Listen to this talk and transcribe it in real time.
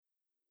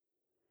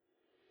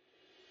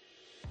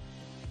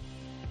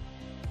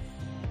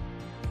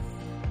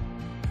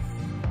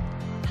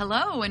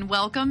Hello and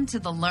welcome to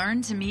the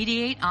Learn to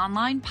Mediate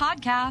online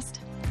podcast.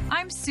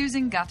 I'm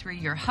Susan Guthrie,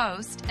 your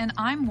host, and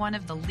I'm one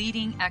of the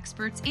leading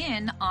experts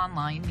in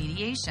online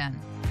mediation.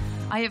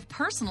 I have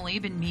personally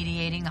been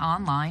mediating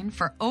online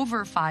for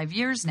over 5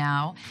 years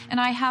now,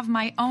 and I have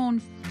my own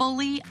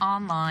fully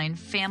online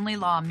family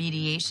law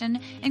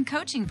mediation and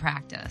coaching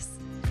practice.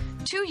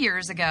 2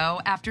 years ago,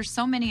 after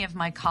so many of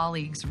my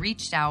colleagues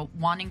reached out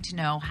wanting to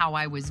know how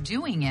I was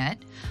doing it,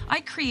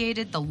 I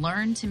created the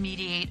Learn to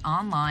Mediate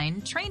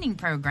online training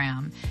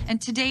program.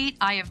 And to date,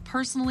 I have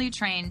personally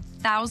trained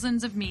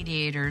thousands of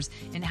mediators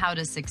in how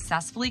to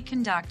successfully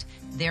conduct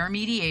their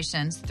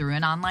mediations through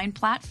an online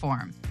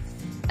platform.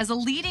 As a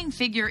leading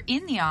figure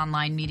in the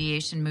online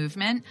mediation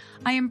movement,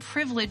 I am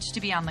privileged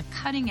to be on the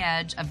cutting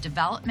edge of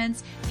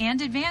developments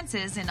and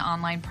advances in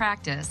online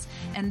practice,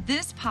 and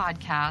this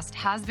podcast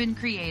has been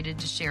created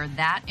to share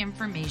that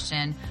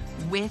information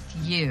with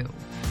you.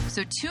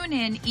 So tune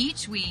in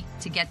each week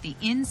to get the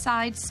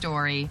inside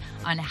story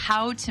on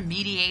how to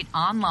mediate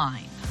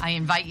online. I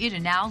invite you to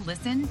now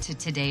listen to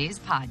today's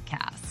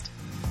podcast.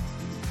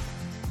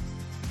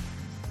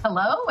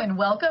 Hello, and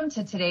welcome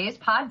to today's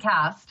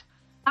podcast.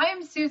 I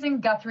am Susan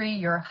Guthrie,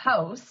 your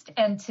host,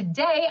 and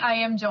today I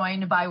am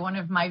joined by one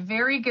of my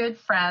very good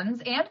friends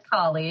and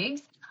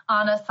colleagues,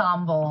 Anna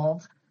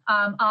Sambold.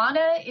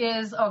 Anna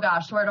is,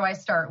 where do I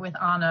start with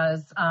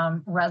Anna's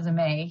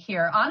resume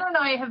here? Anna and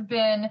I have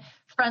been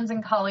friends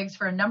and colleagues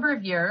for a number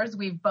of years.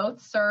 We've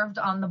both served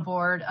on the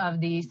board of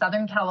the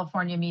Southern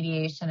California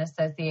Mediation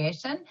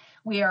Association.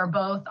 We are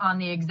both on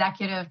the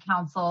Executive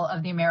Council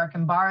of the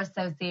American Bar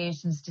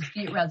Association's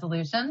Dispute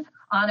Resolution.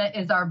 Anna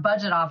is our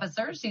budget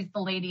officer. She's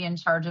the lady in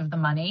charge of the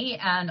money,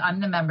 and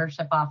I'm the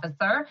membership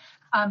officer.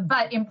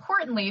 But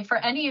importantly, for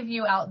any of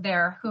you out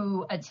there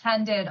who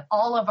attended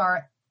all of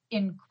our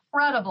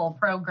incredible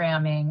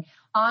programming,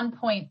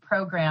 on-point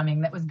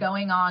programming that was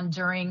going on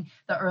during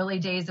the early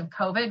days of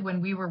COVID when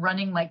we were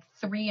running like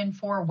 3 and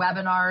 4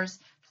 webinars,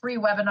 3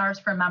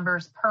 webinars for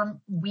members per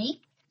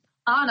week.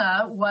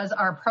 Anna was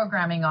our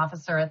programming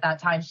officer at that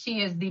time.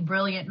 She is the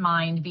brilliant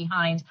mind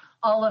behind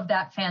all of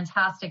that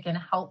fantastic and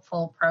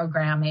helpful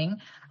programming.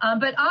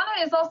 But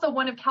Anna is also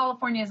one of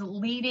California's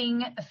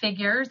leading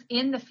figures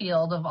in the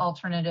field of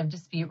alternative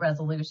dispute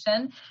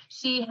resolution.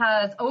 She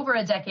has over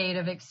a decade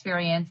of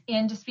experience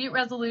in dispute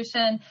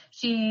resolution.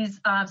 She's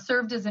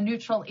served as a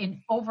neutral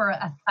in over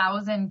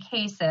 1,000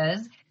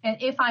 cases.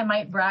 And if I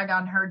might brag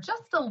on her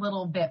just a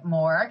little bit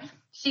more,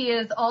 she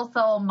is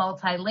also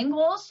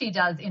multilingual. She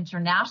does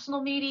international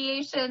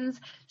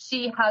mediations.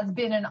 She has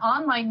been an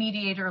online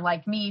mediator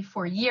like me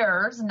for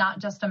years, not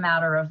just a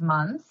matter of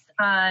months.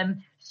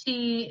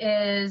 She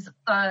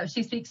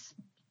speaks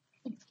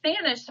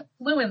Spanish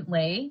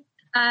fluently,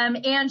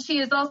 and she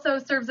is also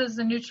serves as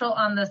a neutral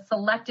on the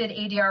selected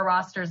ADR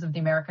rosters of the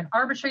American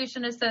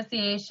Arbitration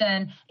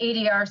Association,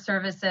 ADR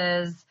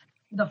Services,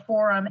 the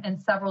Forum,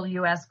 and several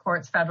U.S.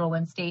 courts, federal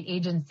and state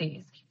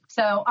agencies.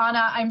 So,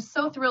 Anna, I'm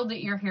so thrilled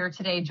that you're here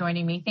today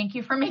joining me. Thank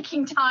you for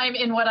making time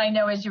in what I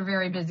know is your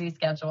very busy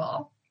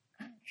schedule.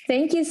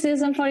 Thank you,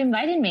 Susan, for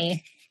inviting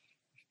me.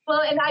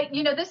 Well, and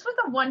this was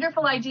a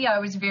wonderful idea. I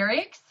was very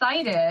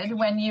excited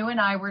when you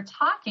and I were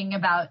talking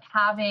about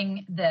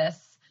having this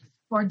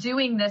or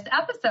doing this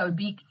episode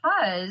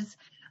because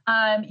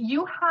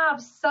you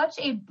have such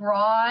a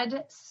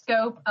broad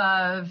scope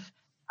of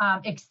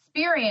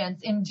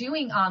experience in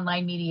doing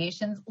online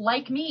mediations.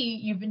 Like me,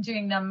 you've been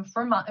doing them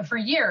for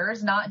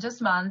years, not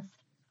just months.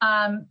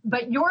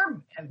 But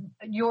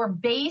your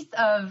base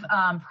of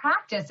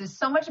practice is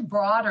so much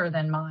broader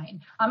than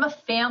mine. I'm a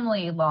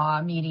family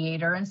law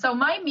mediator, and so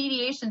my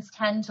mediations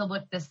tend to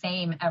look the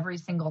same every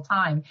single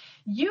time.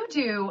 You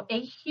do a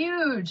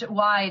huge,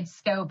 wide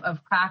scope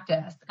of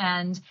practice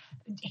and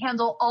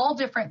handle all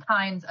different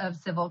kinds of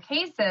civil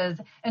cases.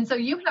 And so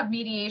you have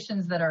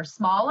mediations that are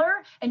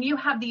smaller, and you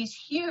have these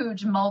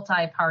huge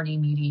multi-party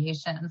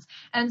mediations.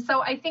 And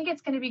so I think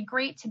it's going to be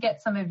great to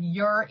get some of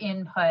your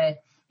input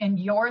and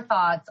your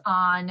thoughts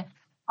on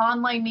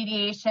online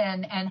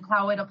mediation and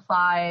how it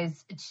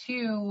applies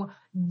to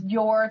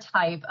your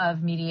type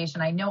of mediation.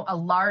 I know a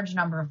large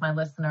number of my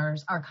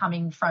listeners are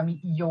coming from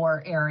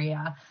your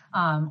area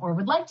or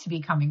would like to be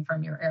coming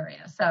from your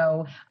area.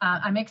 So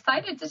I'm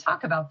excited to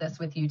talk about this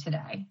with you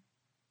today.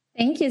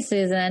 Thank you,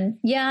 Susan.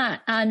 Yeah,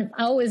 and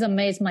I always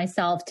amaze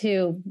myself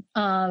too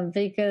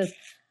because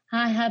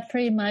I have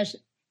pretty much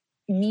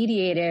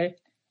mediated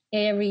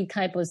every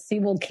type of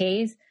civil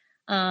case.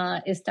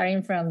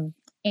 Starting from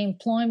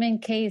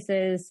employment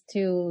cases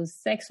to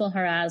sexual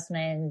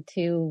harassment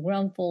to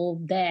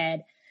wrongful death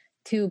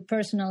to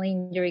personal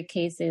injury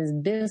cases,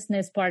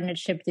 business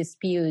partnership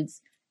disputes,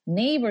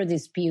 neighbor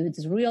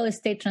disputes, real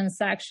estate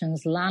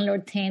transactions,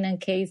 landlord-tenant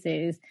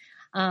cases.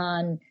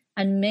 And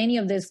many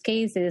of those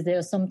cases,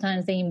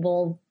 sometimes they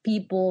involve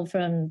people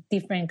from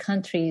different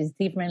countries,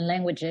 different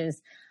languages.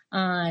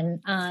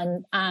 And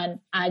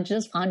I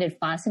just found it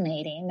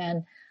fascinating.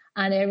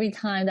 And every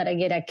time that I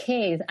get a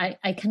case,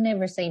 I can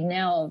never say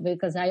no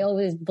because I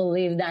always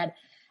believe that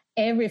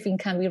everything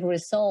can be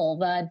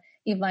resolved. But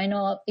if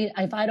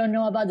I don't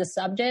know about the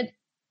subject,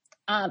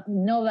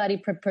 nobody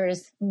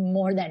prepares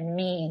more than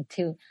me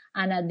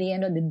and at the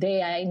end of the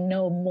day, I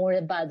know more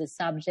about the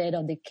subject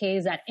of the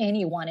case than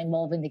anyone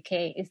involved in the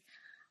case.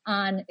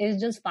 And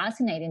it's just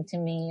fascinating to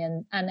me.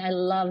 And I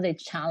love the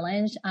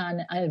challenge.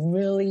 And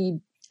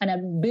I'm a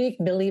big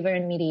believer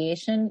in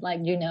mediation,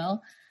 like,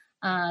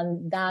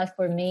 that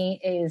for me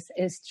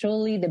is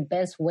truly the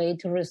best way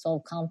to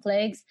resolve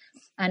conflicts.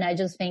 And I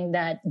just think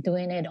that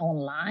doing it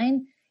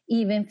online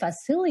even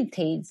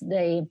facilitates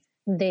the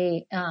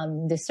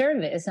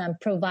service and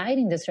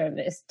providing the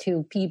service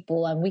to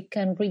people, and we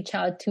can reach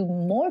out to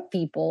more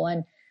people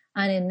and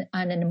in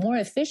a more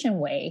efficient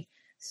way.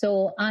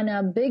 So I'm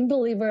a big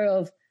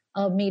believer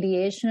of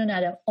mediation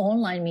and of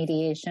online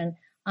mediation.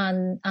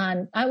 And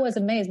I was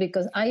amazed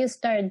because I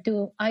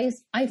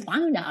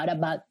found out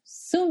about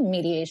Zoom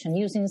mediation,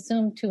 using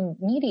Zoom to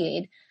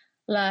mediate,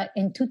 like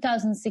in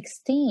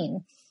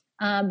 2016,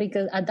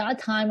 because at that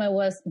time I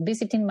was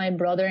visiting my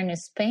brother in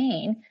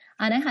Spain,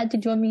 and I had to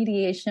do a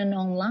mediation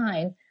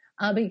online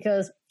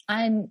because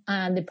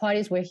the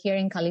parties were here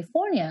in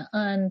California.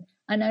 And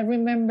I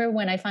remember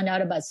when I found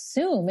out about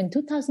Zoom in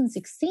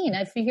 2016,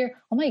 I figured,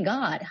 oh my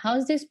God, how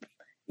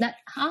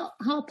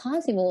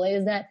possible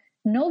is that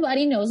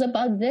nobody knows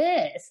about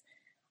this?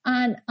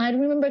 And I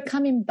remember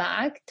coming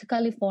back to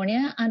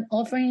California and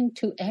offering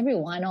to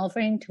everyone,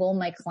 offering to all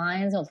my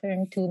clients,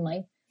 offering to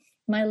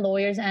my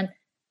lawyers, and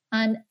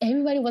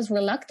everybody was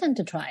reluctant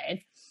to try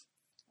it.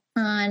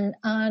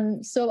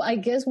 And so I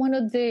guess one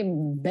of the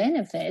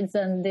benefits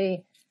and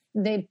the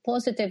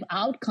positive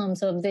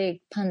outcomes of the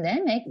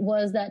pandemic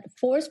was that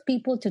forced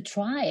people to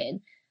try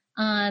it.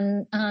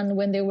 And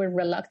when they were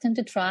reluctant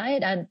to try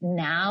it, and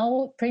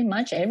now pretty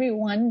much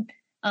everyone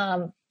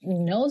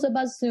knows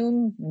about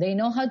Zoom, they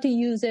know how to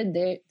use it,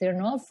 they're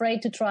not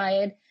afraid to try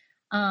it,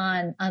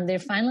 and they're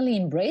finally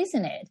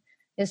embracing it,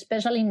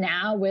 especially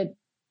now with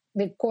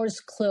the courts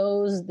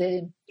closed,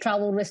 the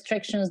travel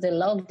restrictions, the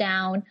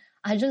lockdown.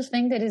 I just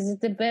think that is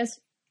the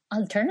best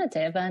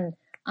alternative and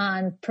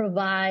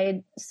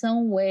provide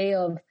some way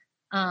of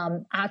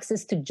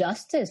access to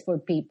justice for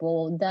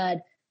people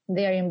that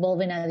they are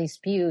involved in a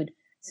dispute.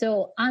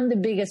 So I'm the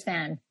biggest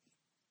fan.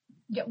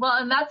 Yeah, well,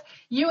 and that's,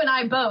 you and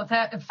I both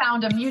have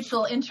found a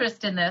mutual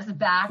interest in this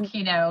back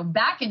in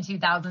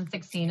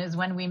 2016 is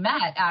when we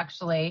met,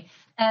 actually.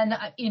 And,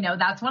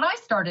 that's when I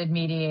started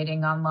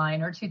mediating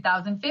online, or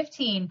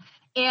 2015.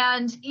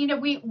 And,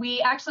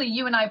 we actually,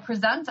 you and I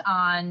present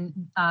on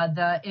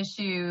the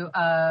issue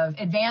of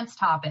advanced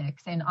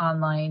topics in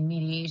online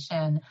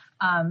mediation.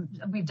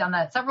 We've done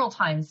that several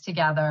times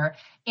together.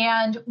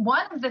 And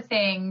one of the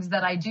things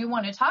that I do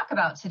want to talk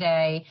about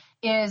today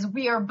is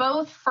we are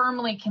both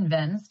firmly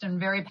convinced and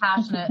very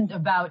passionate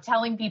about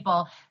telling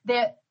people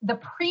that the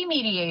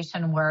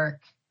pre-mediation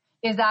work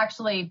is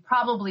actually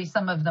probably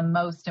some of the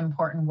most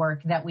important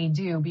work that we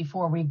do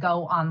before we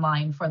go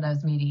online for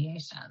those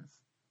mediations.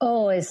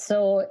 Oh, it's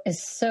so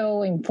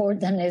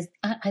important.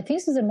 I think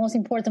this is the most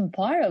important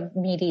part of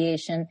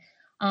mediation,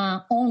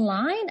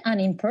 online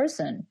and in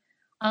person,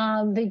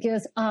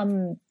 because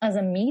as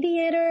a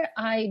mediator,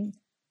 I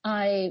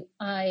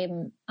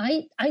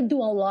do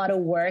a lot of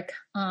work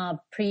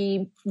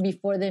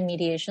before the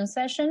mediation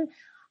session,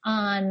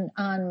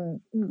 and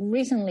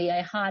recently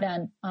I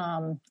had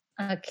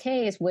a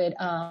case with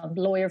a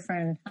lawyer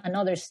from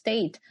another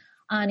state,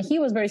 and he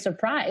was very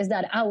surprised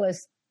that I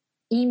was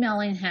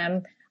emailing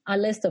him a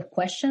list of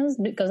questions,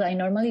 because I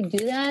normally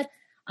do that.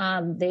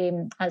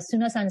 As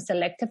soon as I'm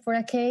selected for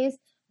a case,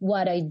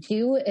 what I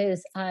do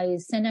is I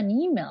send an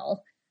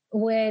email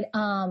with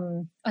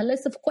a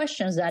list of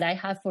questions that I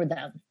have for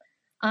them.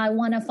 I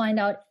want to find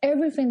out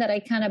everything that I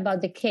can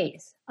about the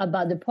case,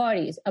 about the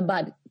parties,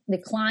 about the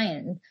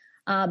client,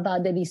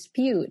 about the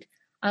dispute.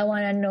 I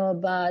want to know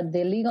about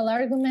the legal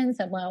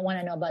arguments. I want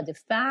to know about the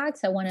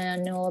facts. I want to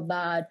know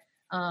about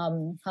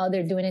how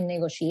they're doing in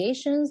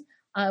negotiations.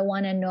 I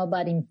want to know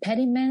about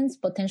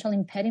potential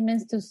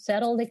impediments to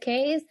settle the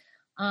case.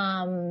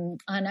 And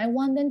I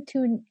want them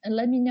to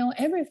let me know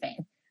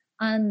everything.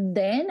 And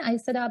then I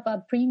set up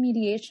a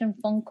pre-mediation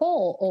phone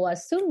call or a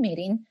Zoom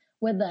meeting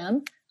with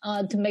them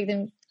to make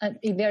them,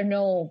 if they're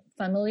not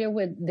familiar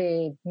with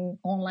the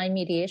online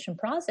mediation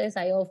process,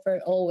 I offer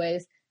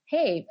always,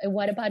 hey,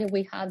 what about if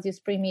we have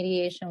this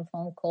pre-mediation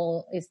phone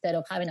call instead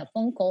of having a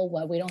phone call,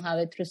 where we don't have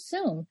it through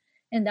Zoom?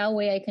 And that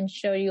way I can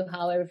show you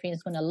how everything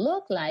is going to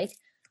look like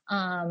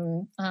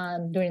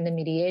during the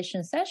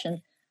mediation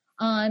session.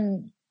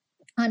 And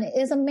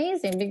it's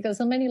amazing because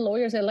so many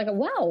lawyers are like,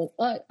 wow,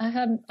 I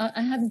have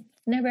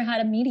never had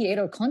a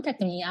mediator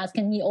contact me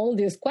asking me all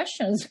these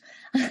questions.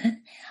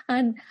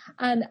 and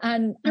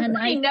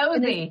pretty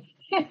nosy.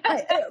 You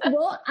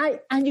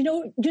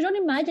don't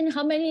imagine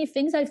how many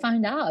things I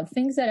found out,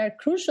 things that are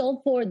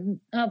crucial for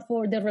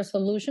the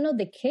resolution of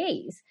the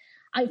case.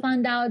 I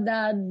found out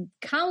that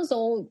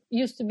counsel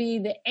used to be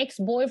the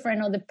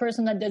ex-boyfriend of the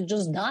person that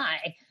just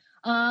died.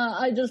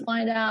 I just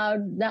find out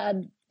that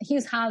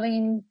he's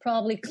having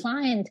probably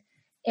client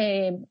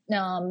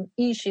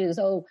issues,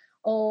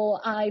 or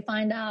I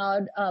find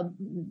out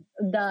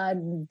that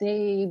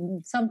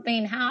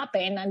something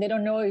happened and they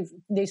don't know if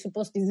they're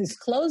supposed to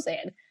disclose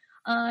it.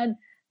 And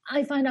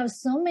I find out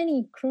so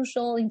many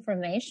crucial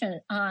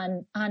information.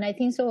 And I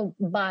think so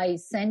by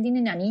sending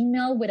in an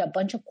email with a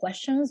bunch of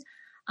questions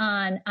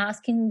and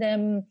asking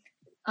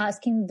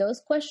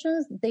those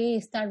questions, they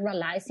start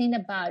realizing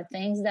about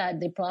things that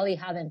they probably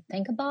haven't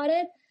think about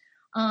it.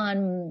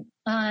 And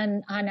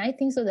I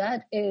think so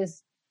that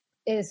is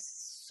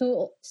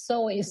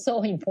so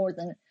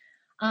important.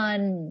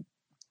 And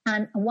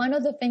one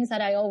of the things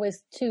that I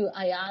always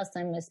I ask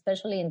them,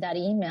 especially in that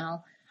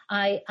email,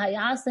 I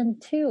ask them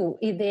too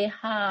if they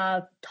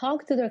have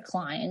talked to their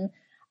client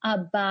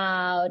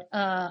about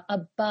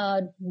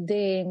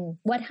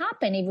what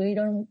happened if we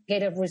don't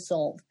get it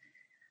resolved.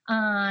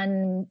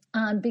 And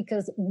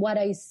because what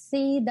I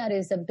see that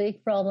is a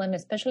big problem,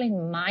 especially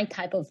in my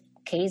type of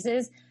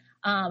cases,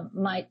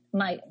 my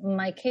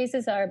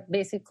cases are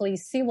basically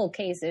civil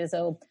cases.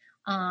 So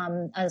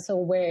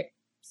where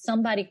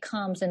somebody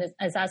comes and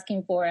is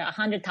asking for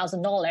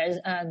 $100,000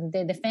 and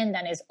the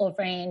defendant is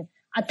offering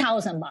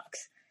 $1,000.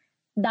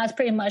 That's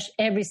pretty much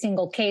every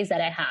single case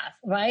that I have,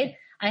 right?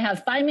 I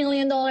have $5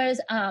 million.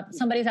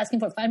 Somebody's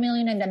asking for $5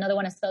 million and another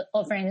one is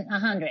offering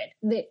 100.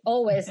 They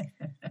always,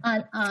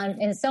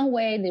 and in some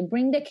way they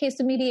bring the case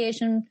to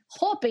mediation,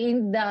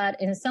 hoping that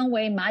in some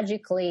way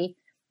magically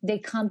they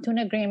come to an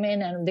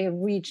agreement and they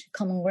reach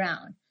common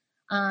ground.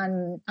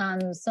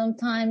 And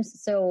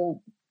sometimes,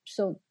 so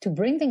to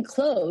bring them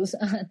close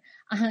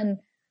and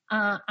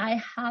I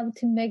have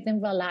to make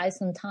them realize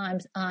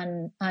sometimes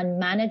on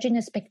managing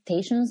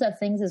expectations of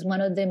things is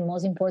one of the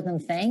most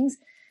important things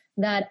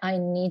that I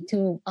need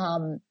to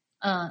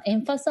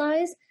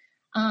emphasize,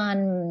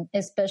 and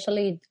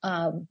especially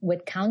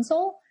with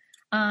counsel.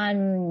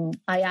 And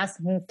I ask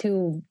them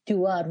to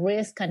do a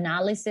risk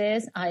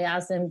analysis. I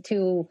ask them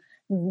to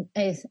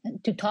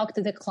talk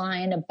to the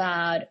client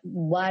about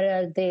what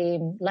are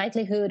the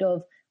likelihood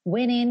of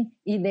winning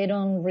if they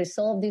don't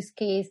resolve this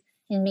case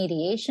in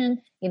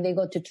mediation. If they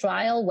go to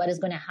trial, what is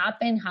going to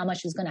happen? How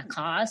much is going to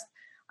cost?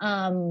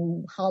 How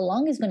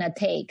long is going to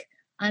take?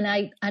 And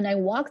I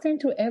walk them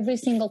through every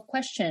single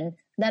question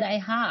that I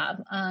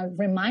have,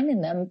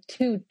 reminding them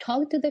to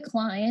talk to the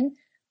client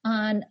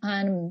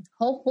and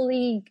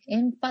hopefully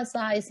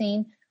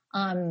emphasizing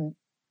on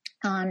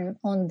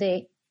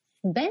the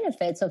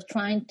benefits of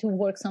trying to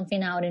work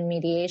something out in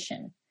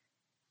mediation.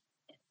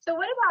 So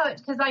what about,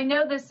 because I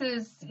know this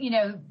is,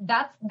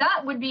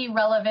 that would be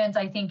relevant,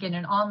 I think, in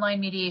an online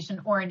mediation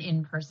or an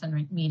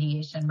in-person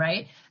mediation,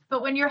 right?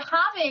 But when you're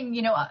having,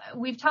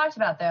 we've talked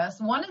about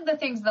this, one of the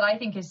things that I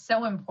think is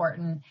so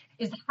important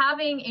is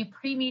having a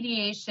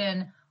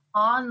pre-mediation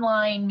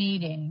online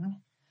meeting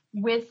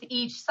with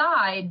each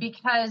side,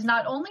 because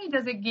not only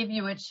does it give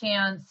you a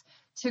chance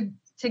to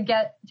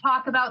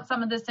talk about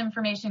some of this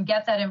information,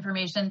 get that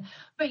information.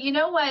 But you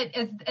know what,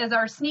 as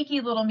our sneaky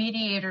little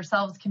mediator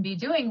selves can be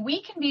doing,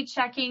 we can be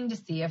checking to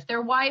see if their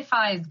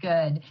Wi-Fi is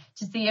good,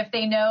 to see if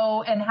they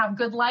know and have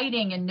good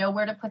lighting and know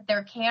where to put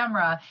their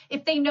camera,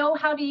 if they know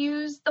how to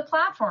use the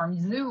platform,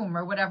 Zoom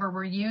or whatever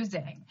we're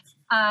using.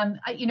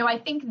 I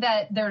think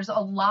that there's a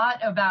lot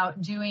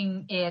about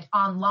doing it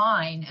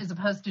online as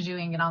opposed to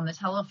doing it on the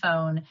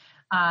telephone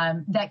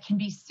that can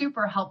be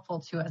super helpful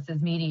to us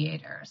as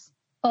mediators.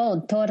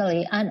 Oh,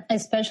 totally. And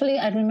especially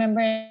I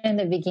remember in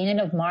the beginning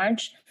of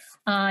March,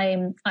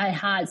 I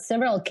had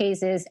several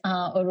cases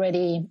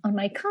already on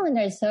my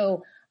calendar.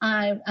 So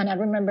I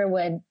remember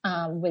when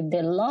with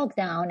the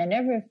lockdown and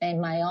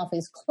everything, my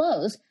office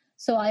closed.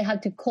 So I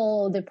had to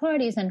call the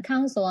parties and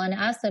counsel and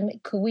ask them,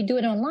 could we do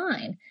it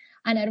online?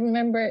 And I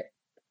remember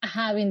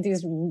having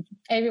this,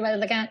 everybody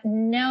like,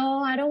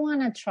 no, I don't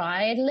want to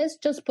try it. Let's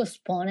just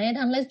postpone it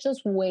and let's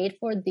just wait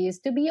for this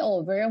to be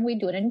over and we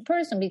do it in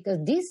person,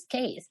 because this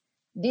case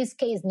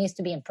needs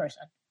to be in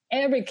person.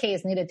 Every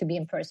case needed to be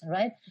in person,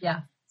 right?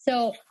 Yeah.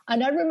 So,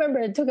 and I remember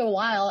it took a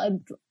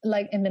while,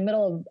 like in the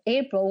middle of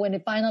April, when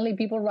finally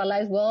people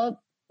realized, well,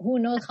 who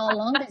knows how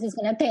long this is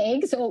going to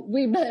take. So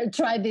we better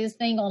try this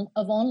thing of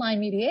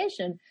online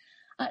mediation.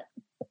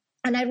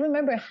 And I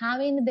remember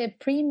having the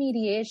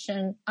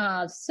pre-mediation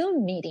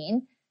Zoom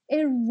meeting.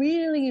 It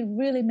really,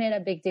 really made a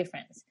big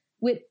difference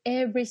with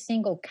every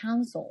single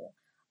counsel.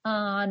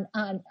 And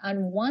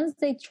once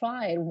they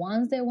tried,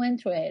 once they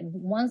went through it,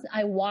 once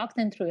I walked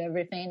them through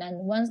everything, and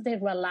once they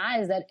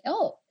realized that,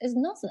 oh, it's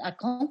not that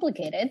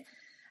complicated,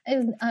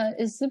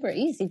 it's super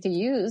easy to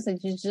use. And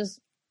you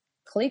just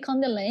click on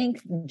the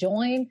link,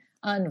 join,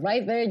 and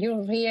right there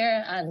you're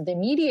here. And the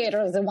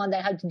mediator is the one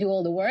that had to do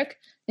all the work.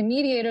 The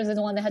mediator is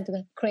the one that had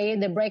to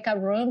create the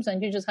breakout rooms,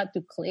 and you just have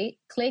to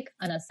click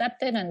and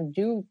accept it, and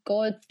you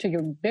go to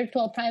your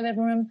virtual private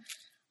room.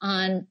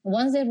 And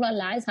once they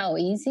realize how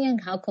easy and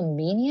how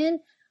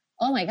convenient,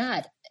 oh my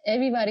God,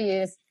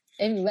 everybody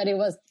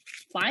was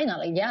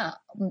finally,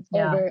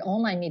 over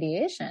online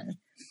mediation.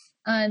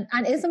 And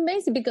it's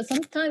amazing because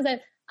sometimes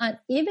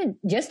even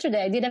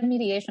yesterday I did a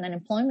mediation, an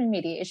employment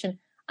mediation.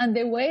 And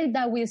the way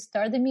that we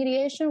started the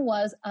mediation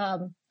was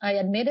I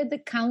admitted the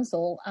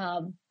counsel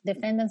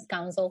defendant's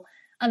counsel.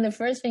 And the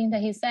first thing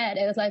that he said,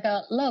 it was like,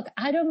 look,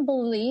 I don't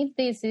believe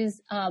this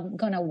is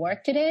going to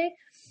work today.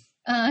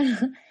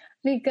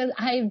 Because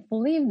I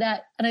believe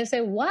that. And I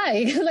said,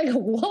 why? Like,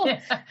 whoa.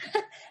 Yeah.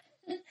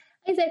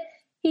 I said,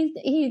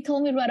 he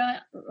told me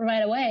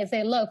right away. I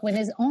said, look, when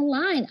it's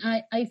online,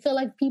 I feel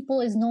like people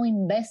is not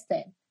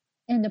invested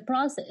in the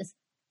process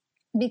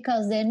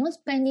because they're not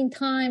spending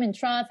time in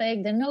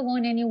traffic. They're not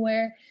going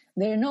anywhere.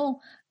 They're not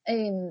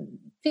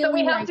so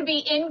we have to be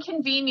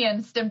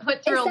inconvenienced and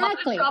put through a lot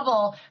of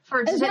trouble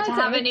to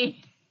have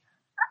any.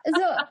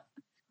 So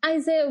I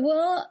said,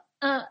 well,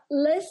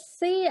 let's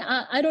see.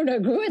 I don't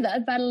agree with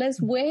that, but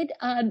let's wait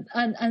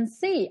and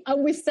see.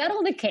 And we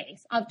settled the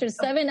case. After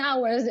 7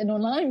 hours in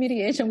online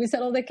mediation, we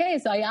settled the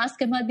case. So I asked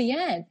him at the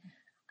end,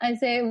 I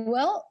say,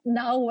 well,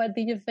 now what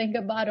do you think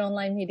about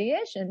online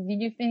mediation?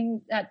 Did you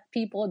think that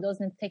people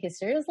doesn't take it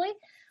seriously?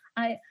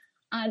 And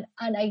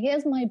I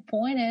guess my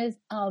point is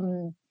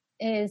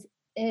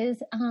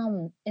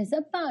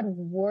about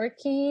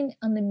working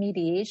on the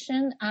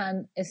mediation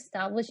and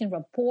establishing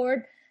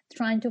rapport,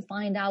 trying to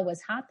find out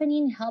what's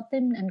happening, help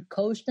them and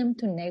coach them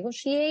to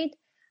negotiate.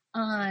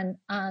 And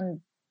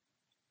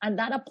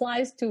that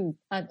applies to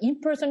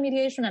in-person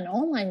mediation and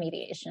online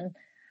mediation.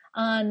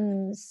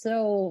 And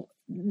so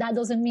that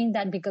doesn't mean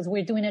that because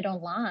we're doing it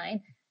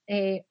online,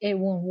 it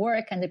won't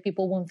work and the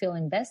people won't feel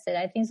invested.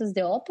 I think it's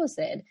the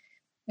opposite.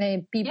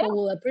 People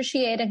will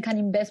appreciate and can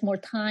invest more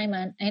time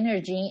and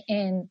energy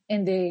in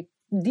the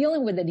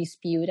dealing with the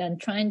dispute and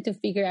trying to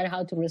figure out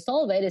how to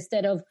resolve it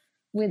instead of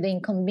with the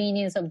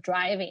inconvenience of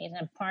driving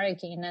and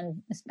parking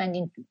and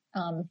spending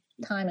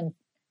time and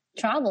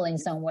traveling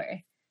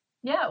somewhere.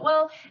 Yeah,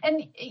 well,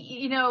 and,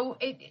 you know,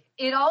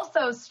 it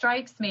also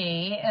strikes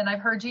me, and I've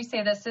heard you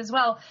say this as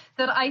well,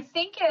 that I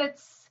think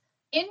it's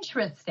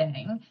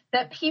interesting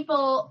that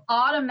people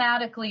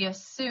automatically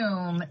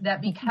assume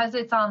that because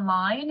it's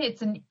online,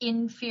 it's an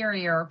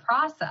inferior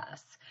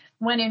process,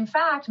 when in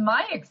fact,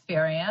 my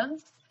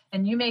experience,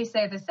 and you may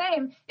say the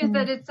same, is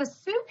that it's a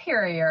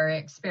superior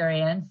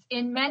experience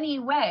in many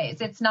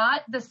ways. It's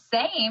not the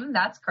same,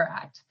 that's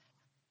correct,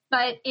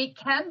 but it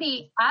can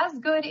be as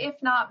good,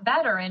 if not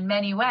better, in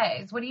many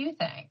ways. What do you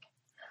think?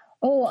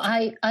 Oh,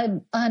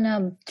 I'm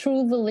a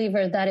true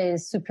believer that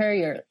is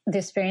superior, the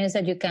experience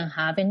that you can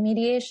have in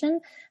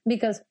mediation,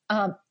 because,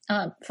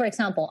 for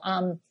example,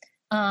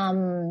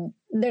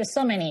 there's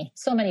so many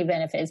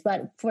benefits.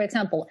 But for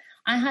example,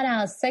 I had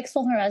a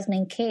sexual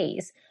harassment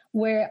case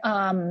where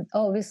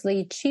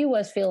obviously she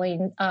was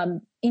feeling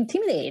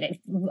intimidated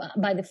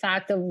by the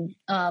fact of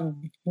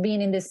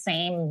being in the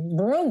same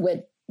room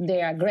with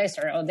the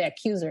aggressor or the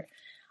accuser.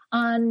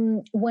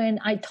 And when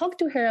I talked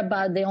to her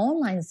about the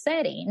online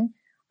setting,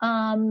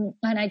 and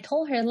I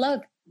told her,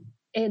 look,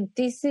 you're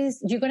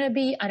going to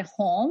be at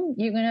home.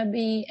 You're going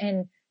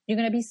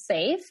to be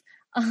safe.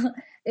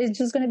 It's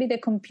just going to be the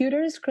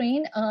computer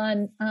screen.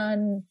 And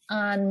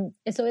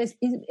so it's,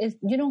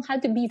 you don't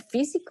have to be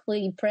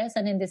physically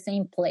present in the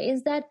same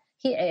place that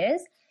he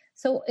is.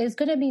 So it's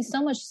going to be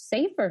so much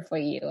safer for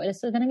you. It's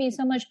going to be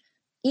so much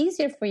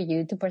easier for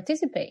you to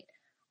participate.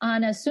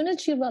 And as soon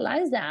as she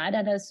realized that,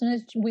 and as soon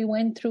as we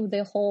went through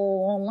the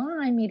whole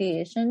online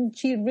mediation,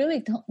 she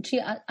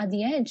at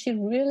the end,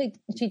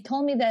 she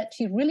told me that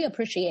she really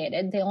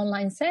appreciated the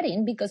online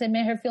setting because it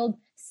made her feel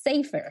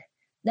safer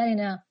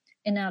than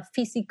in a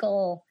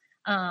physical,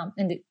 to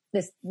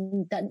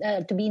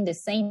be in the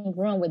same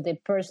room with the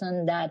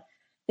person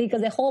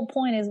because the whole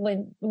point is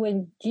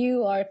when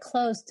you are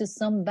close to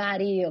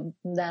somebody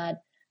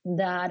that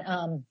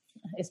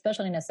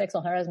especially in a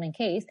sexual harassment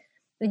case,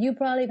 that you're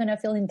probably going to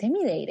feel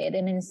intimidated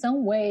and in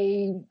some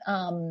way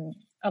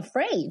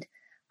afraid.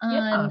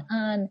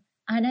 And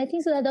I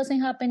think so that doesn't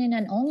happen in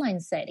an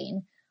online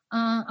setting.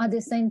 At the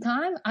same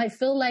time, I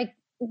feel like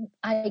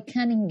I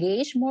can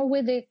engage more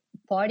with the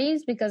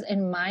parties because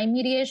in my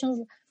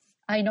mediations,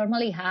 I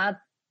normally have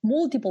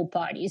multiple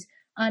parties.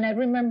 And I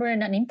remember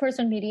in an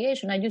in-person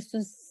mediation, I used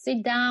to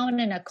sit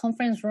down in a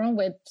conference room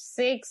with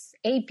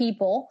 6-8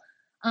 people.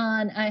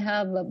 And I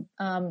have,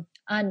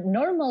 and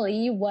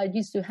normally what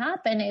used to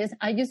happen is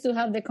I used to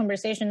have the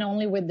conversation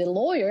only with the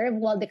lawyer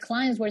while the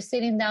clients were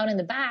sitting down in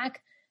the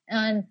back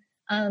and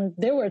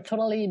they were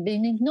totally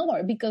being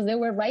ignored because they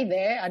were right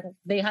there and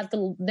they had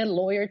the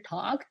lawyer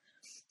talk.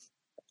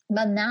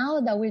 But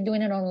now that we're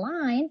doing it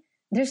online,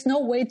 there's no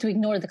way to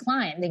ignore the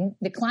client.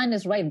 The client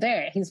is right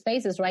there. His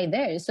face is right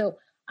there. So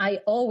I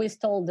always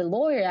told the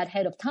lawyer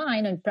ahead of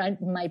time in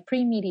my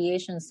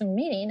pre-mediation Zoom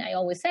meeting, I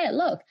always said,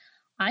 look,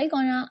 I'm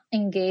going to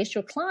engage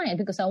your client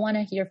because I want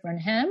to hear from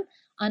him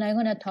and I'm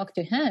going to talk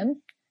to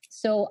him.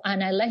 So,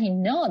 and I let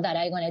him know that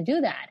I'm going to do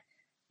that.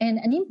 And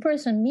an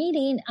in-person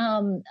meeting,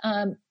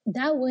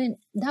 that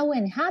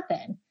wouldn't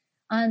happen.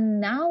 And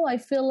now I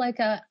feel like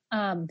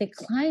the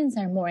clients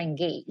are more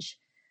engaged.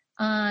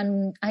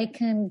 And I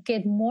can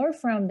get more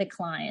from the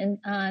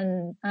client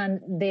and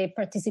the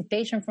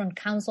participation from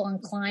counsel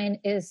and client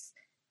is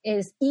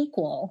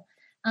equal.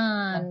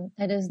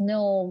 It is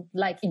no,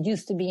 like it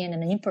used to be in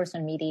an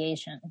in-person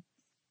mediation.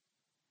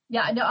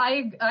 Yeah, no,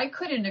 I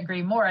couldn't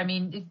agree more. I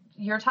mean,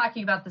 you're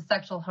talking about the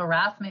sexual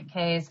harassment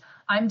case.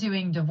 I'm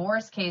doing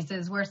divorce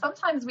cases where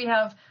sometimes we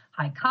have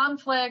high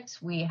conflict,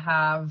 we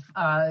have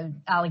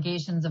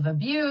allegations of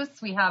abuse,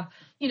 we have,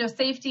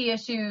 safety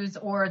issues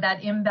or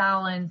that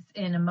imbalance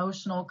in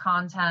emotional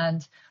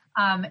content.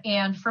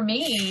 And for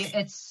me,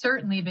 it's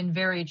certainly been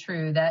very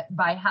true that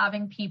by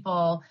having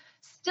people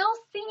still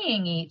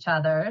seeing each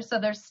other, so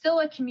there's still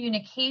a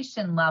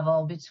communication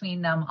level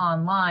between them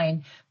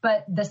online,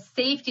 but the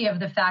safety of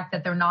the fact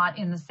that they're not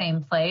in the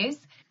same place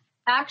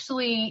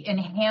actually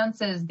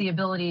enhances the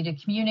ability to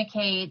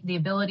communicate, the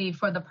ability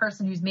for the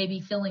person who's maybe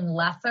feeling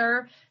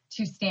lesser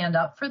to stand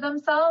up for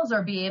themselves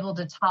or be able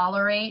to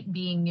tolerate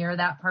being near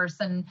that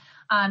person.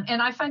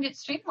 And I find it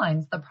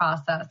streamlines the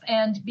process.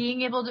 And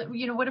being able to,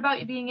 what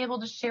about being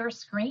able to share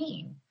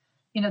screen?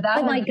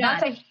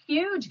 That's a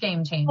huge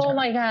game changer. Oh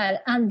my God.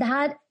 And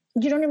that,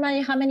 you don't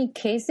imagine how many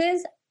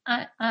cases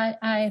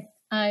I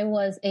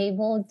was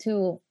able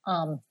to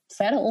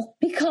settle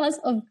because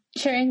of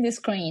sharing the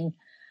screen.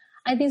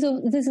 I think so.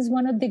 This is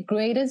one of the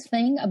greatest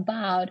things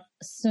about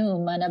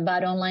Zoom and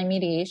about online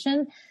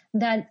mediation,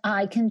 that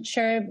I can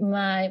share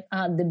my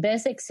the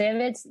best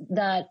exhibits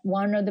that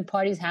one of the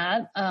parties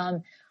have.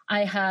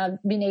 I have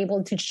been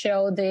able to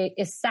show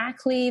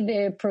exactly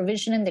the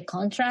provision in the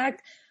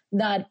contract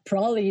that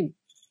probably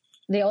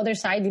the other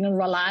side didn't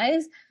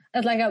realize.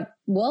 It's like,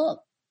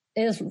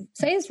 it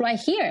says right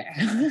here.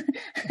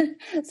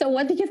 So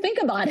what did you think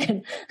about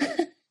it?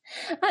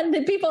 And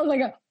the people are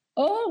like,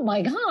 oh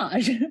my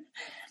gosh.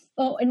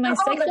 Oh, in my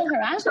sexual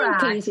harassment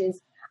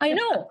cases, I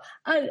know.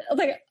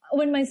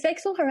 When my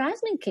sexual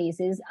harassment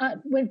cases,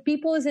 when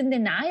people is in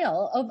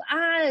denial of,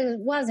 it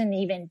wasn't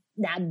even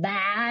that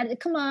bad.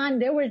 Come on,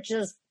 that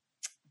was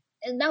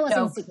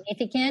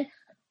insignificant.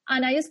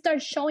 And I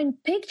start showing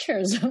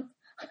pictures,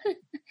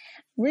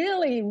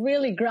 really,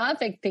 really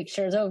graphic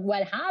pictures of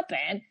what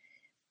happened.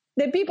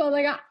 The people are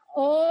like,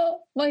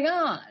 oh my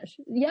gosh,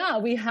 yeah,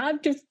 we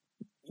have to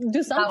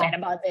do something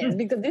about this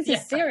because this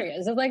is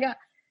serious. It's like,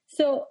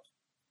 so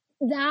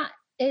that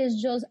is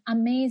just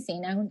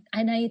amazing.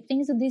 And I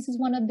think that this is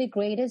one of the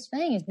greatest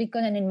things,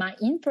 because in my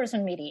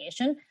in-person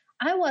mediation,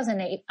 that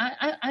wasn't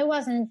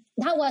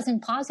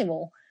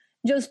possible,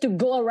 just to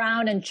go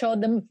around and show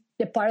them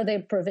the part of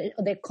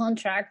the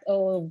contract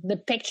or the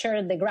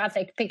picture, the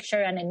graphic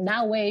picture. And in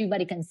that way,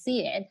 everybody can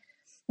see it.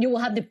 You will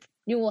have to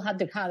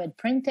have it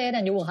printed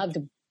and you will have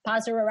to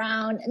pass it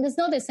around. And it's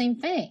not the same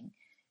thing.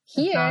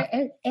 Here,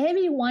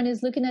 everyone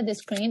is looking at the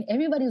screen.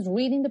 Everybody's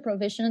reading the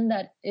provision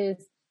that is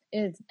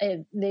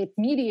the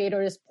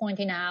mediator is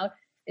pointing out.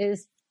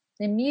 Is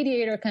the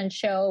mediator can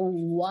show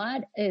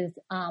what is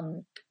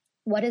the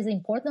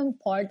important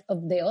part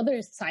of the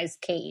other side's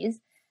case,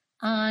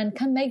 and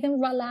can make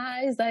them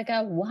realize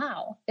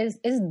wow, is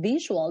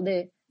visual.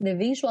 The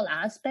visual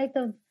aspect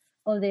of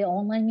the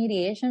online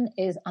mediation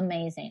is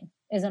amazing.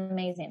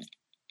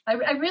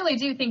 I really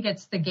do think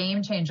it's the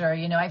game changer.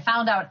 I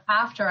found out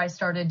after I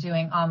started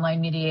doing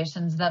online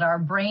mediations that our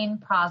brain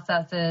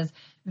processes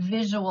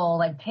visual,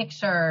 like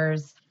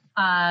pictures,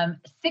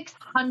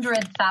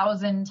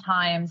 600,000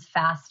 times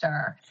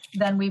faster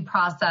than we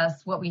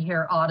process what we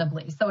hear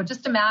audibly. So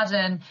just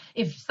imagine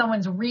if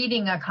someone's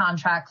reading a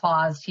contract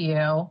clause to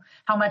you,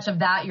 how much of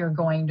that you're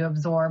going to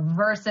absorb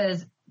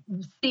versus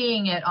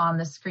seeing it on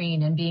the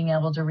screen and being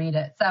able to read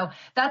it. So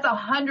that's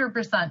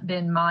 100%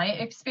 been my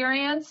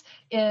experience,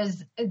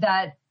 is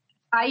that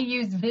I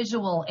use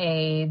visual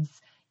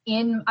aids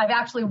I've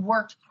actually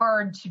worked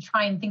hard to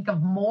try and think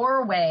of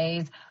more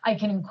ways I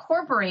can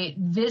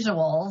incorporate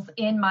visuals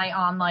in my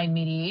online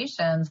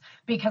mediations,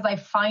 because I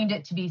find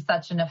it to be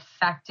such an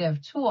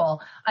effective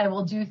tool. I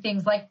will do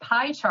things like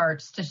pie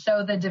charts to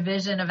show the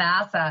division of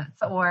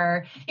assets,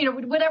 or,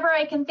 whatever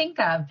I can think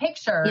of,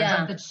 pictures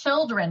of the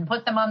children,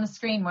 put them on the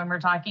screen when we're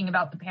talking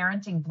about the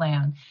parenting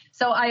plan.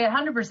 So I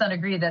 100%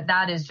 agree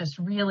that is just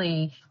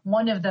really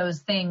one of those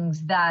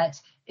things that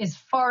is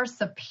far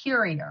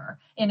superior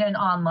in an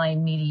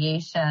online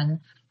mediation.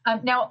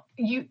 Now,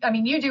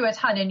 you do a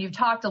ton, and you've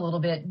talked a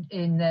little bit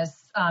in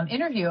this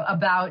interview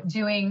about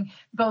doing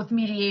both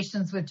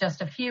mediations with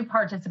just a few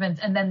participants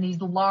and then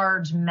these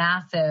large,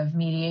 massive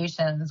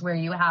mediations where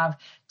you have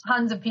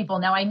tons of people.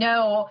 Now, I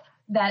know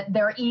that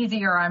they're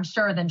easier, I'm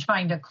sure, than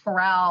trying to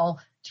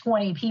corral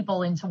 20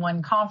 people into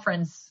one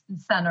conference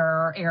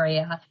center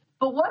area.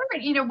 But what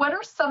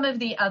are some of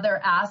the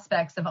other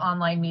aspects of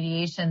online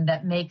mediation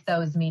that make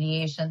those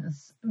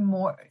mediations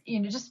more,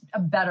 just a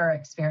better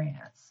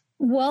experience?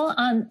 Well,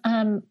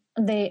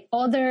 the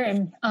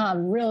other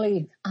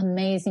really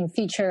amazing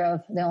feature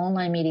of the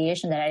online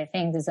mediation that I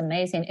think is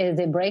amazing is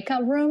the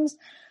breakout rooms,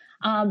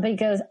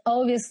 because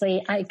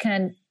obviously I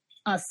can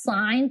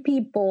assign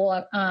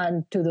people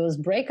to those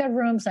breakout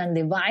rooms and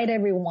divide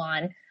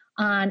everyone.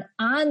 And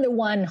I'm the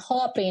one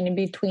hopping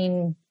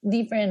between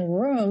different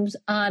rooms,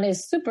 and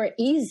it's super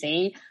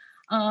easy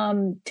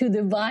to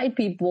divide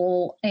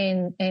people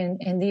in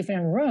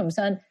different rooms.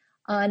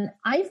 And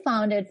I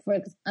found it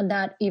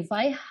that if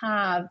I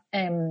have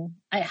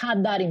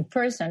that in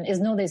person, it's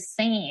not the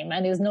same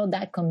and it's not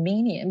that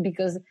convenient,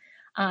 because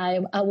I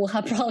will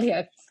have probably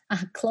a a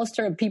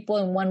cluster of people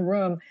in one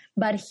room.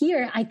 But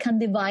here I can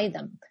divide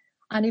them.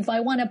 And if I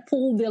want to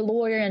pull the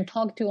lawyer and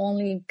talk to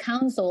only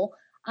counsel,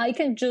 I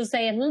can just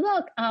say,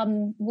 look,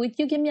 would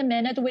you give me a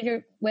minute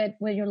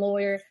with your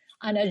lawyer?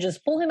 And I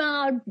just pull him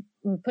out,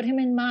 put him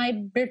in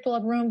my virtual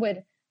room with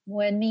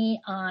me,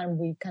 and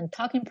we can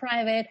talk in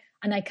private,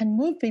 and I can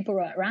move people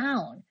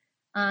around.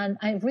 And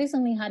I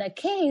recently had a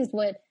case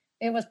where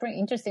it was pretty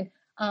interesting.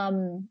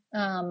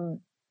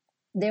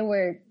 There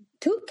were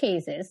two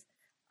cases,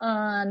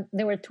 and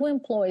there were two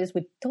employees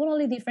with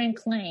totally different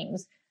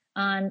claims.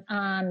 And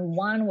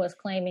one was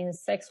claiming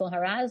sexual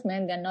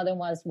harassment, another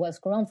was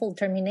wrongful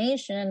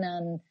termination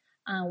and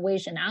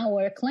wage and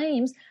hour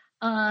claims,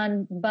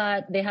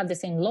 but they have the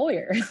same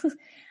lawyer.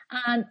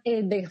 And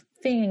the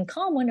thing in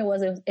common, it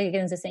was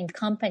against the same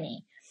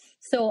company.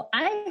 So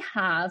I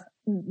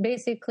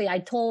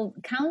told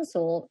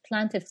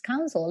plaintiff's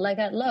counsel, like,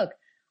 look,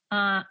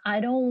 I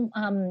don't,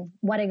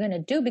 what I'm going to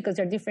do, because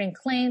they're different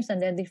claims and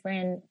they're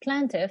different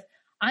plaintiff,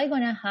 I'm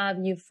going to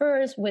have you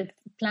first with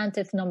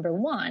plaintiff number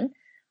one,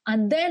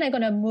 and then I'm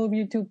going to move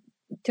you to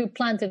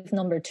plaintiff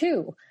number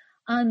two.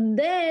 And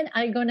then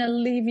I'm going to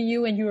leave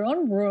you in your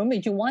own room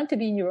if you want to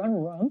be in your own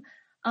room.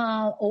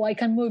 Or I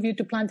can move you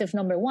to plaintiff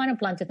number one and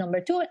plaintiff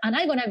number two. And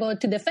I'm going to go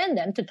to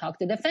defendant to talk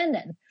to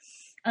defendant.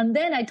 And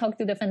then I talked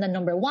to defendant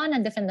number one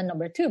and defendant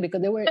number two,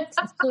 because they were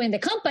suing the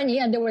company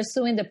and they were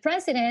suing the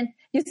president.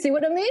 You see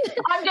what I mean?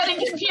 I'm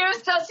getting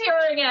confused just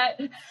hearing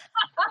it.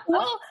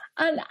 Well,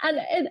 and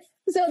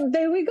so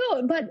there we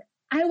go. But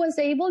I was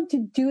able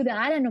to do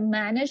that and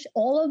manage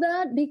all of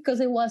that because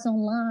it was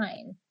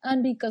online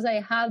and because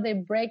I have the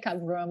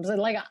breakout rooms.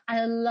 Like,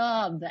 I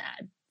love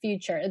that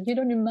feature. You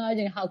don't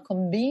imagine how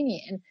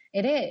convenient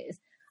it is.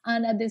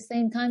 And at the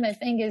same time, I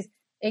think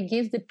it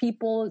gives the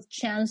people a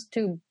chance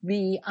to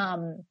be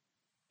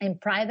in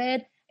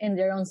private, in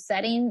their own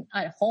setting,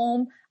 at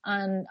home.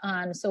 And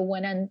so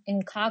when I'm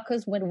in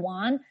caucus with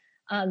one,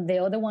 the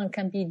other one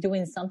can be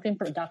doing something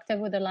productive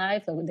with their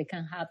life, or they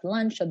can have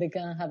lunch, or they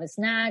can have a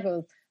snack,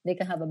 or they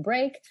can have a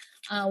break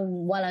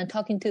while I'm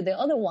talking to the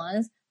other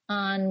ones.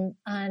 And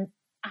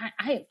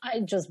I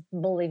just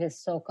believe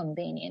it's so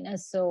convenient and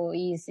so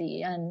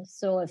easy and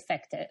so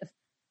effective.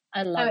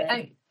 I love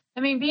it. I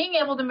mean, being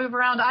able to move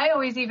around, I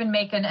always even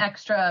make an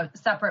extra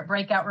separate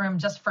breakout room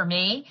just for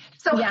me.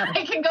 So yeah.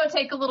 I can go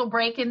take a little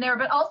break in there,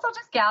 but also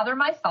just gather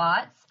my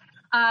thoughts.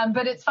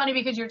 But it's funny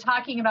because you're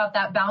talking about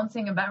that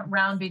bouncing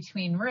around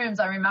between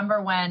rooms. I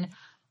remember when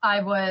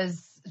I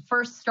was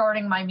first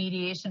starting my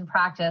mediation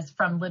practice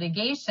from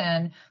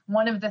litigation,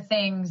 one of the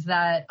things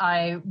that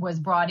I was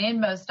brought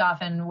in most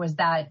often was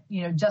that,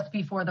 just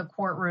before the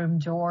courtroom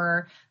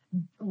door,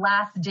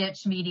 last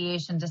ditch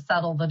mediation to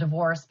settle the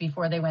divorce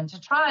before they went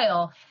to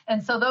trial.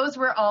 And so those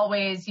were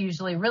always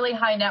usually really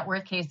high net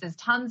worth cases,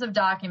 tons of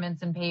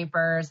documents and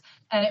papers.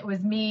 And it was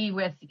me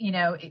with,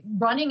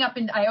 running up,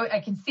 and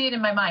I can see it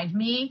in my mind,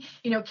 me,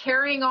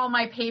 carrying all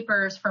my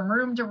papers from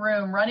room to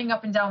room, running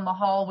up and down the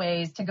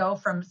hallways to go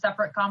from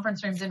separate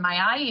conference rooms in my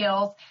high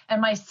heels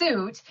and my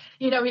suit,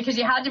 because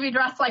you had to be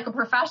dressed like a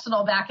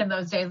professional back in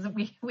those days.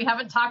 We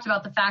haven't talked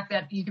about the fact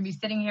that you can be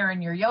sitting here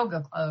in your yoga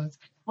clothes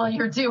while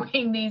you're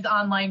doing these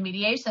online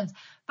mediations.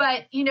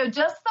 But,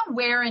 just the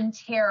wear and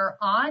tear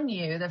on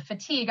you, the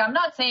fatigue. I'm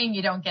not saying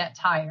you don't get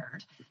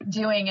tired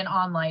doing an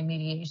online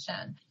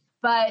mediation,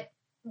 but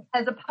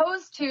as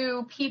opposed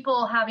to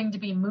people having to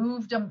be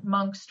moved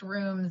amongst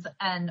rooms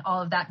and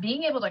all of that,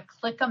 being able to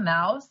click a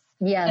mouse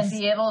yes. and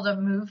be able to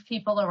move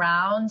people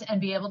around and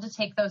be able to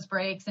take those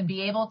breaks and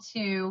be able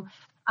to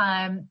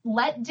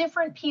let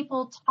different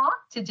people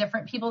talk to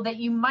different people that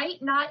you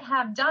might not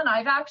have done.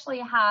 I've actually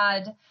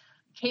had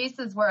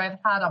cases where I've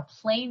had a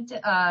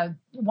plaintiff,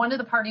 one of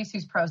the parties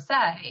who's pro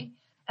se,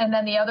 and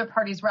then the other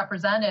party's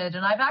represented.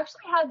 And I've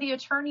actually had the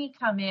attorney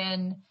come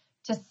in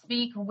to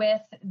speak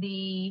with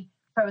the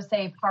pro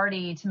se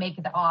party to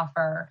make the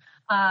offer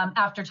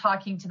after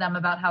talking to them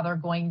about how they're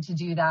going to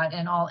do that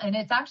and all. And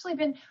it's actually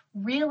been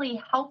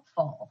really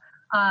helpful.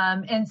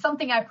 And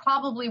something I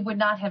probably would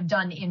not have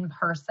done in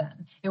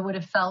person. It would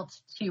have felt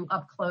too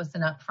up close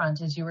and up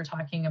front, as you were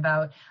talking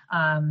about,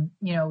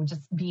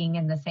 just being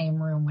in the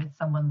same room with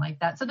someone like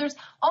that. So there's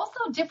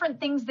also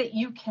different things that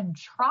you can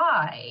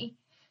try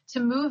to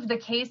move the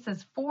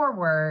cases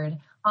forward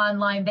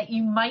online that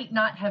you might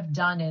not have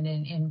done in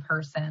an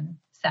in-person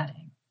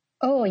setting.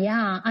 Oh,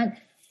 yeah. And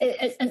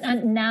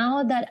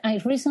now that I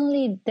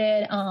recently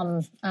did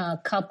a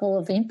couple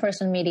of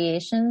in-person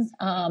mediations,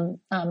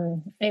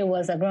 it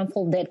was a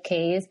wrongful death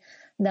case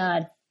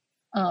that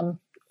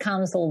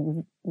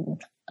counsel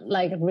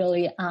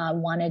really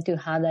wanted to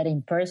have that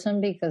in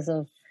person because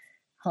of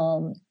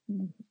how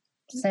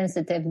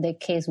sensitive the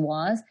case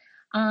was.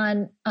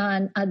 And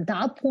at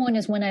that point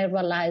is when I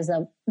realized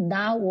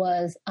that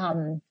was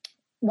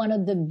one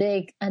of the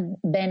big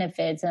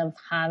benefits of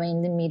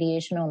having the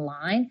mediation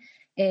online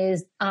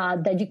is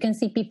that you can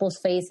see people's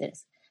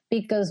faces,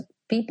 because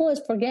people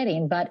is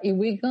forgetting. But if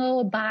we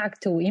go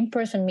back to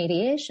in-person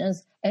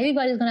mediations,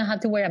 everybody's going to have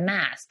to wear a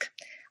mask.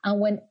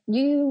 And when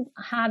you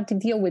have to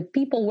deal with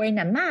people wearing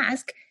a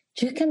mask,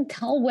 you can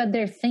tell what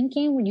they're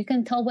thinking, you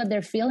can tell what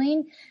they're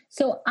feeling.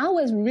 So I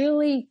was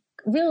really,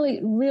 really,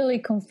 really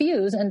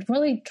confused and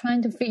really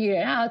trying to figure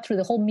it out through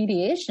the whole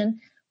mediation,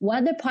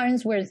 what the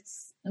parents were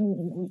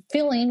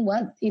feeling,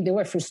 what if they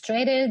were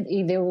frustrated,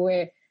 if they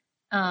were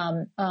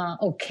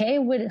okay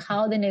with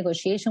how the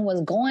negotiation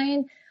was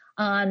going.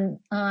 And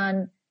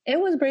it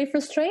was very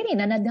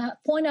frustrating. And at that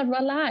point, I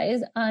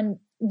realized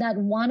that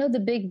one of the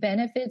big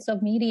benefits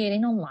of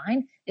mediating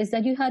online is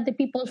that you had the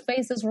people's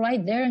faces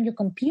right there on your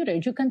computer.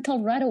 You can tell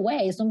right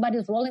away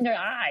somebody's rolling their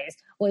eyes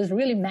or is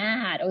really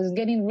mad or is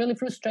getting really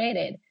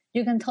frustrated.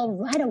 You can tell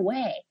right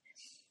away.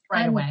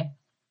 Right away.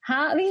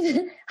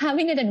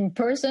 Having it in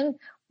person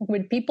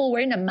with people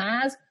wearing a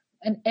mask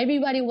and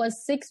everybody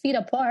was 6 feet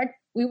apart.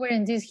 We were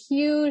in this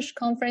huge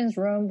conference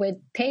room with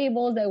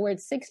tables that were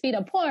 6 feet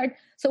apart.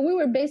 So we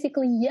were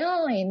basically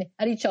yelling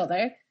at each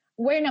other,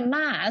 wearing a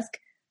mask.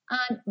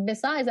 And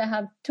besides, I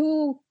have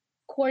 2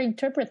 court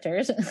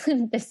interpreters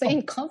in the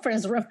same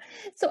conference room.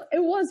 So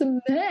it was a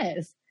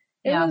mess.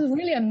 It was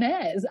really a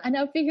mess. And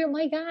I figured,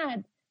 my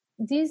God,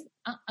 this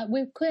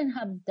we couldn't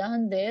have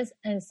done this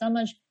in so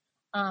much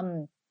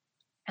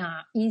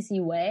easy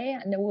way.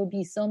 And it would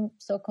be so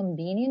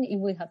convenient if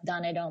we have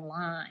done it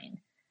online.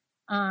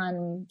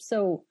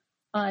 So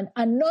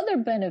another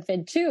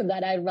benefit too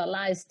that I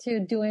realized too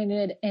doing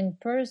it in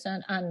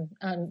person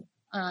and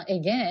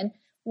again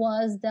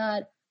was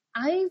that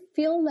I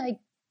feel like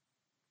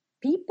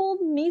people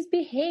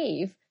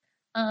misbehave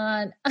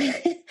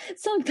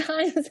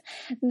sometimes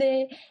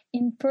they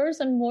in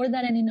person more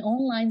than in an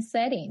online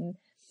setting.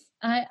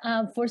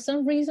 For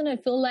some reason I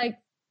feel like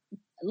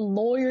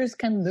lawyers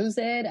can lose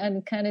it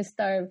and kind of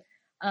start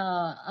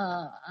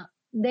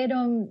they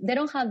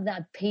don't have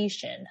that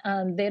patience.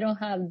 They don't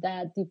have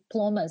that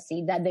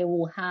diplomacy that they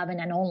will have in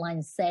an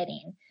online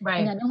setting. Right.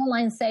 In an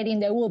online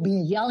setting, they will be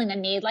yelling at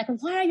me like,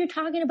 "What are you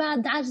talking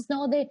about? That's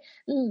not the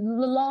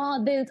law.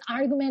 The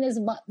argument is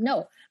about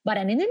no." But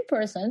in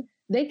person,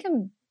 they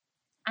can.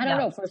 I don't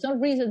know. For some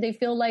reason, they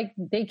feel like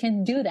they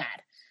can do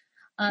that.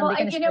 They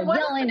can start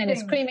yelling and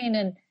screaming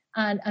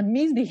and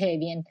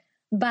misbehaving.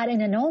 But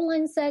in an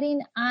online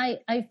setting,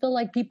 I feel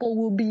like people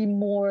will be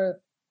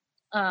more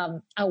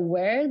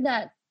aware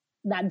that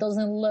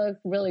doesn't look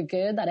really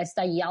good, that I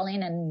start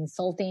yelling and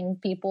insulting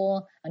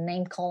people and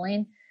name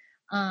calling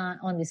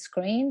on the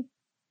screen.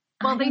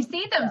 Well, they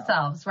see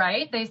themselves,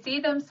 right? They see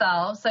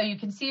themselves, so you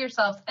can see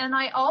yourselves. And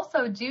I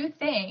also do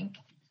think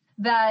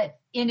that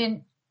in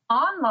an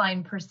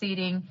online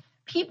proceeding,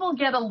 people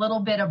get a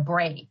little bit of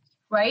break,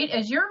 right?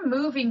 As you're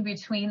moving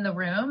between the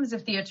rooms,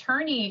 if the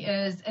attorney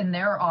is in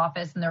their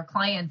office and their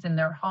client's in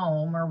their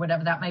home or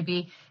whatever that might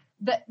be,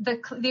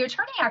 the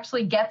attorney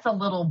actually gets a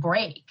little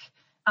break.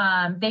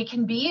 They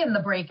can be in the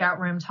breakout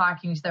room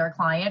talking to their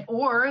client,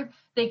 or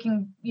they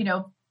can,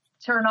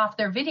 turn off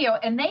their video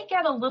and they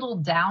get a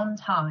little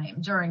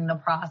downtime during the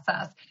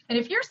process. And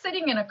if you're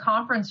sitting in a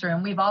conference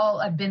room,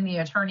 I've been the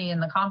attorney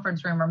in the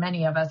conference room, or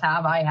many of us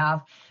have, I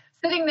have,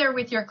 sitting there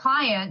with your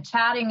client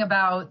chatting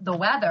about the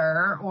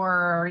weather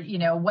or,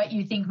 what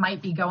you think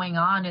might be going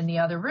on in the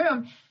other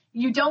room,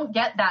 you don't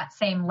get that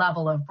same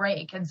level of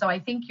break. And so I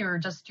think your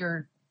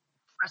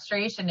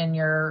frustration and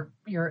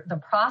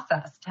the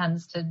process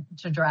tends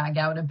to drag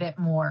out a bit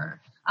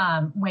more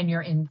when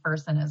you're in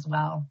person as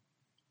well.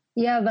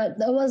 Yeah, but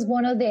that was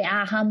one of the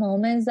aha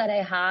moments that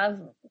I have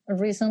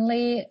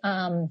recently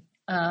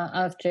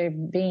after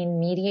being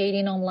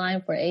mediating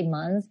online for 8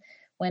 months.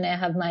 When I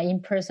have my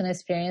in-person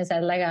experience, I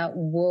like,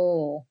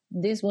 whoa,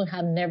 this would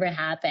have never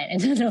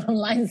happened in an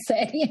online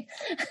setting.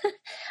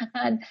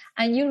 and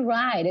you're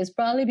right. It's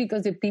probably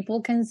because the people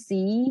can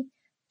see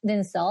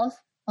themselves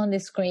on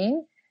the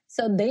screen.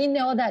 So they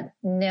know that,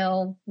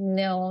 no,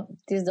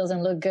 this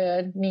doesn't look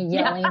good. Me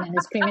yelling and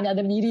screaming at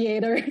the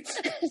mediator.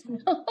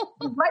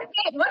 Right.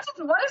 What is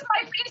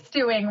my face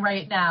doing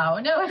right now?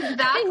 No,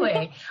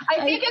 exactly. I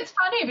think it's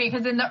funny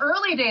because in the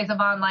early days of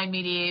online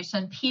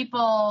mediation,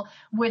 people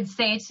would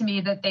say to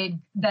me that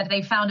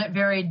they found it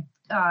very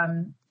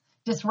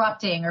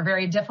disrupting or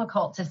very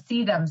difficult to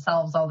see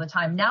themselves all the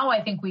time. Now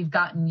I think we've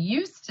gotten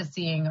used to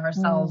seeing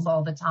ourselves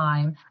all the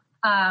time.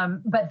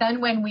 But then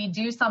when we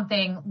do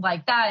something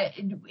like that,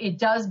 it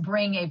does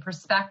bring a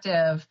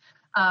perspective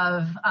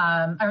of,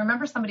 I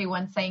remember somebody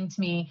once saying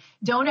to me,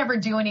 don't ever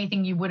do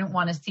anything you wouldn't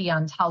want to see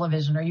on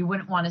television or you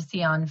wouldn't want to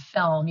see on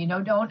film,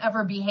 don't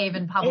ever behave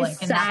in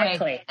public in that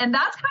way. And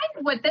that's kind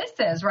of what this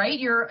is, right?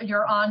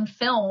 You're on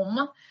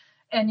film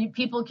and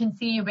people can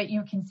see you, but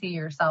you can see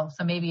yourself.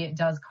 So maybe it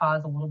does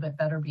cause a little bit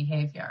better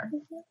behavior.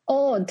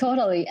 Oh,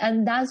 totally.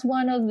 And that's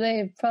one of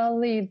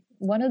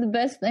the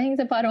best things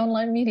about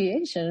online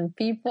mediation.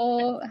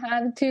 People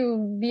have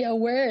to be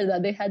aware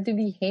that they had to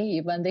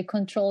behave and they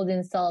control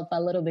themselves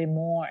a little bit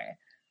more.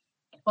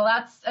 Well,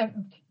 that's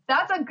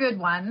a good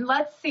one.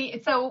 Let's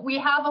see. So we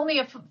have only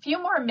a few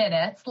more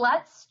minutes.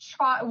 Let's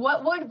try.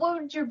 What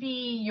would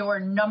be your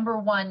number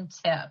one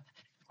tip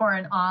for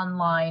an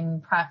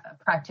online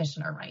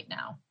practitioner right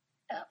now?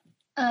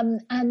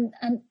 And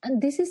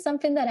this is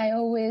something that I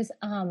always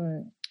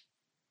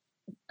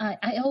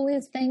I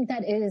always think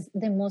that is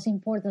the most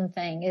important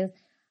thing is,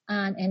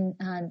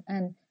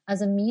 and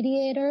as a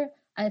mediator,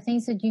 I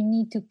think that you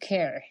need to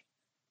care.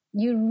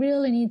 You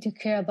really need to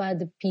care about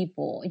the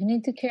people. You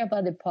need to care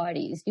about the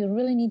parties. You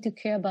really need to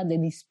care about the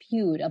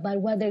dispute, about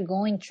what they're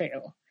going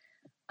through.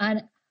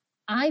 And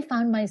I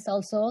found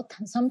myself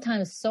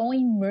sometimes so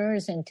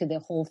immersed into the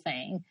whole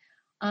thing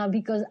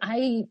because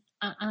I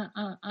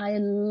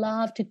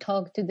love to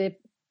talk to the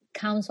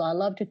counsel. I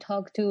love to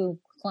talk to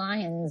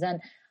clients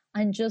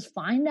and just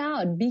find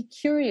out, be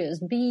curious,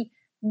 be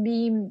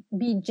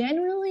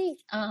genuinely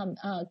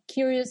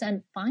curious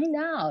and find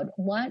out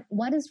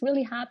what is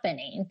really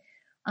happening.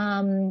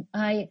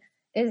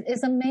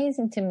 It's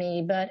amazing to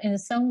me, but in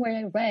somewhere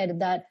I read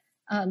that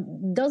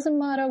doesn't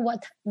matter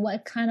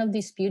what kind of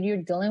dispute you're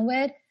dealing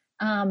with.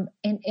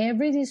 In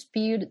every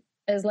dispute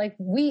is like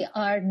we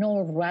are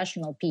no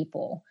rational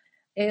people.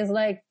 It's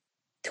like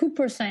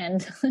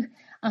 2%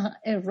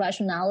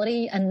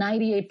 irrationality and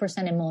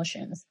 98%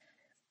 emotions.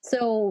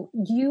 So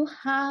you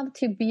have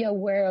to be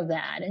aware of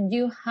that, and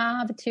you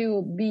have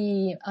to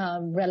be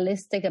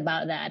realistic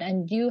about that,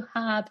 and you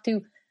have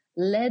to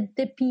let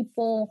the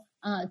people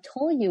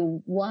tell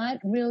you what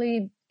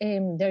really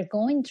they're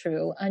going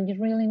through, and you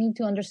really need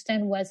to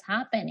understand what's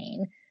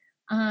happening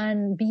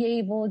and be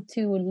able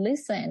to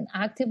listen,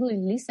 actively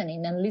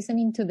listening, and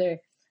listening to their,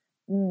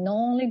 not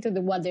only to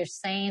what they're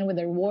saying with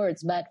their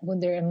words, but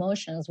with their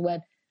emotions,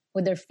 with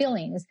their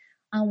feelings.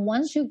 And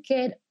once you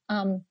get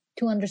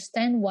to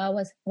understand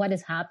what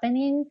is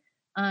happening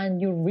and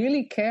you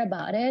really care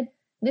about it,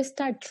 they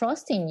start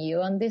trusting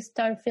you and they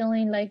start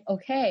feeling like,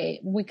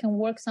 okay, we can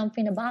work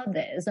something about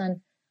this.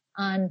 And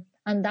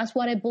that's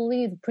what I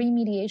believe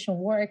pre-mediation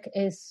work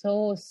is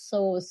so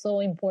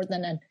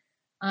important,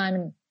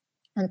 and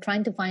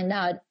trying to find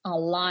out a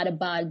lot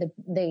about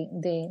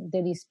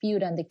the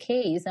dispute and the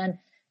case. And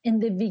in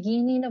the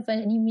beginning of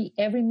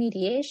every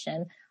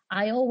mediation,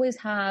 I always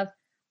have,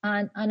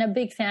 and I'm a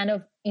big fan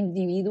of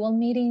individual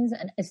meetings,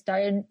 and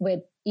starting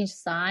with each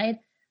side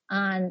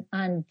and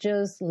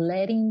just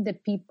letting the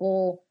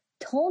people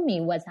tell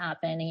me what's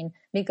happening,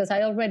 because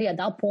I already at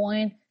that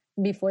point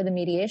before the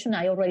mediation,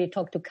 I already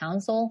talked to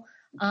counsel.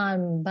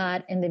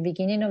 But in the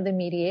beginning of the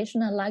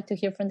mediation, I like to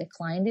hear from the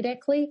client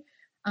directly,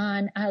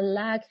 and I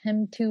like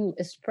him to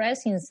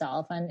express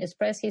himself and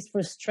express his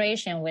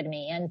frustration with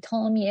me and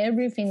tell me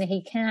everything that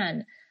he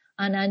can,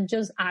 and I'm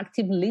just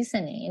active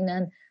listening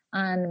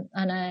and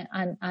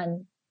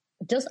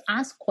just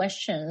ask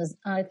questions.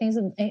 I think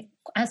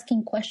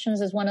asking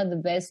questions is one of the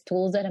best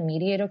tools that a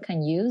mediator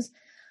can use,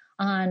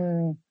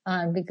 and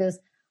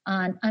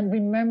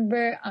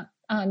remember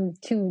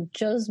to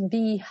just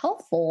be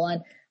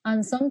helpful,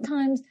 and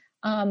sometimes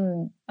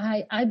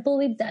I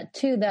believe that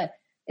too, that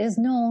it's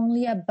not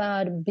only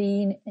about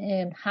being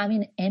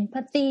having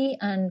empathy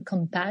and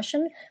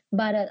compassion,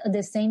 but at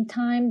the same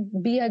time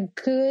be a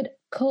good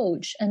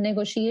coach, a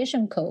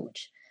negotiation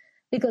coach.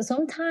 Because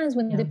sometimes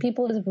when the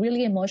people is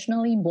really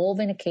emotionally involved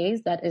in a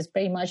case, that is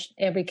pretty much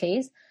every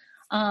case,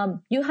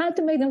 you have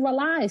to make them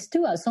realize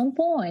too at some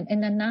point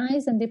in a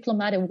nice and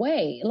diplomatic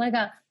way. Like,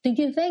 do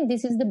you think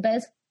this is the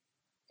best?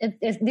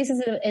 This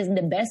is in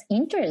the best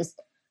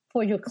interest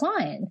for your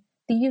client?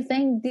 Do you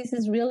think this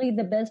is really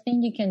the best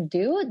thing you can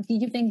do? Do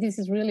you think this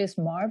is really a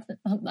smart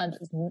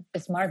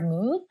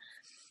move?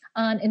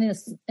 And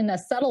in a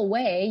subtle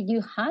way,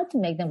 you had to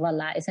make them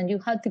realize, and you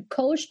had to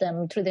coach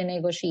them through the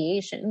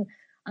negotiation.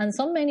 And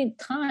so many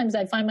times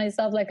I find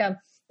myself like I'm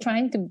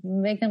trying to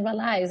make them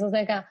realize. I was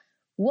like,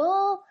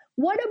 well,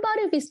 what about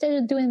if instead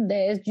of doing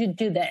this, you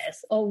do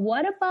this? Or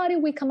what about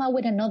if we come up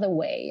with another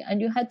way?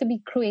 And you had to be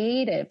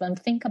creative and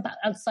think about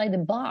outside the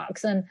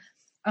box and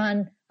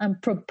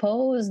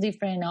propose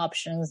different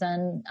options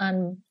and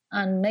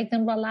make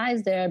them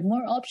realize there are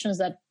more options,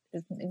 that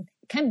it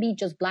can be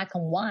just black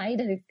and white.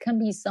 It can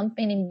be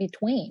something in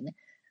between.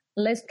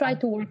 Let's try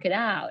to work it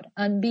out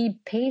and be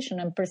patient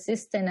and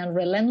persistent and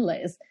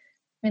relentless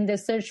in the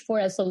search for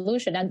a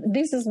solution. And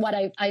this is what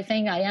I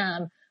think I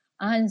am.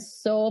 I'm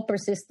so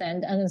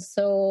persistent and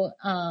so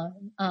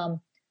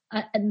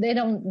they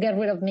don't get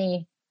rid of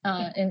me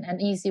in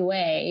an easy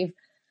way.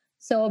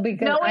 So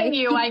because knowing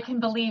you, I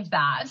can believe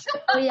that.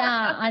 Oh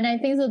yeah, and I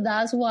think so.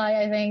 That's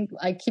why I think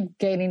I keep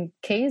getting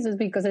cases,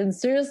 because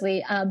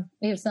seriously,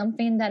 if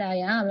something that I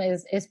am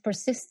is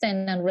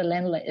persistent and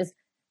relentless,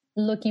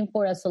 looking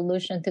for a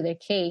solution to the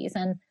case,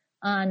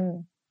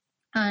 and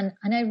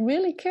I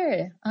really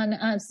care.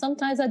 And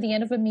sometimes at the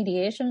end of a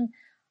mediation,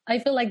 I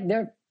feel like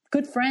they're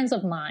good friends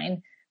of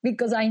mine,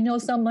 because I know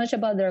so much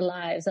about their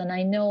lives, and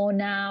I know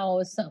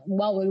now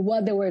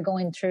what they were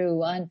going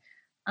through, and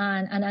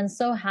I'm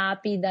so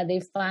happy that they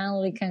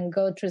finally can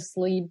go to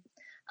sleep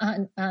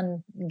and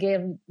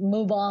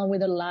move on with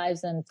their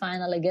lives and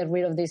finally get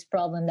rid of this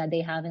problem that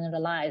they have in their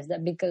lives.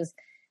 That because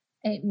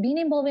being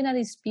involved in a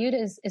dispute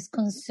is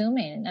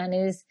consuming, and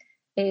is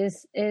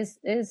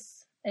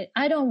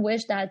I don't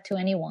wish that to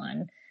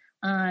anyone.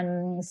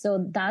 And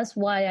so that's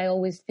why I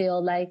always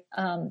feel like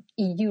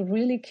you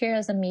really care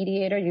as a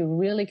mediator, you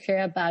really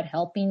care about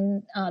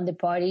helping the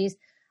parties,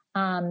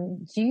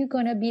 you're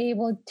going to be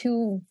able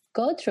to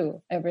go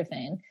through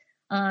everything.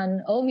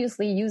 And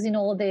obviously using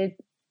all the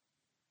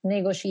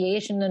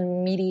negotiation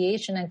and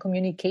mediation and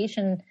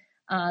communication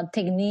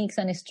techniques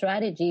and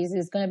strategies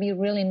is going to be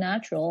really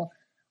natural.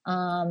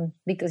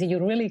 Because if you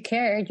really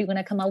care, you're going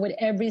to come up with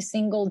every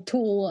single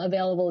tool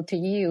available to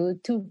you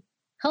to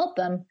help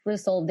them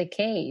resolve the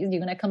case. You're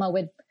going to come up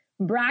with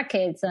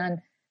brackets and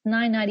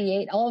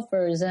 998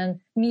 offers and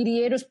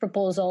mediators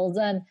proposals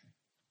and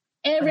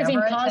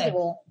everything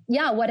possible.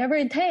 Yeah, whatever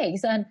it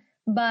takes.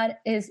 But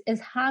it's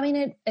having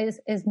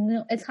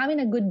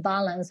a good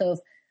balance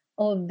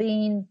of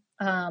being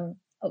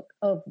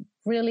of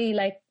really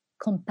like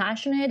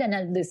compassionate, and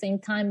at the same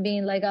time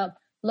being like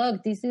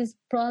look, this is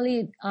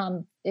probably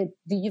do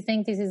you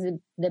think this is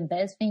the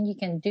best thing you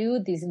can do?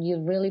 Do you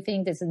really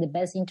think this is the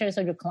best interest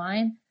of your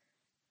client?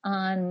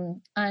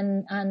 And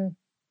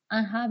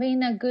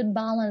having a good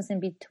balance in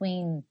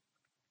between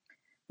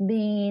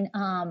being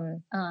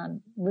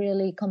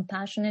really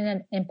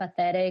compassionate and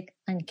empathetic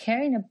and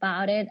caring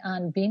about it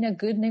and being a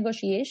good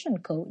negotiation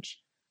coach.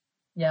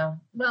 Yeah.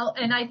 Well,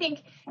 and I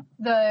think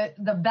the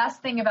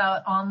best thing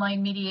about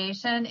online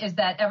mediation is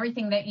that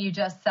everything that you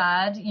just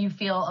said, you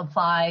feel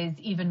applies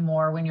even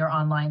more when you're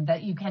online,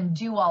 that you can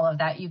do all of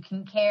that. You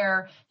can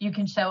care, you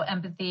can show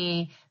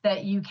empathy,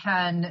 that you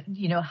can,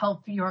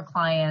 help your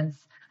clients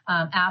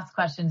ask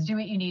questions, do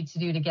what you need to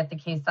do to get the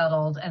case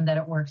settled, and that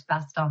it works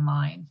best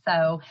online.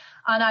 So,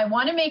 and I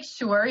want to make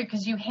sure,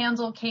 because you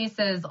handle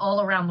cases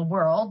all around the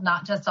world,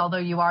 not just, although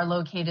you are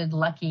located,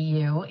 lucky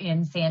you,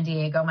 in San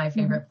Diego, my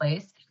favorite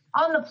place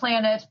on the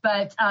planet,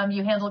 but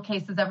you handle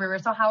cases everywhere.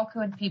 So how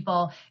could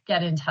people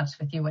get in touch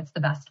with you? What's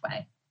the best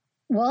way?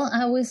 Well,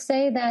 I would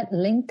say that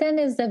LinkedIn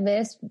is the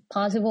best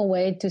possible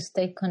way to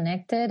stay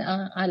connected.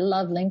 I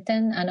love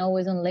LinkedIn. I'm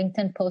always on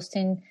LinkedIn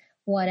posting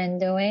what I'm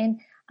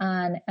doing.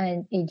 And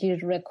if you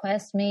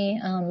request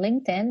me on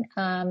LinkedIn,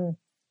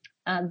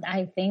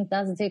 I think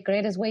that's the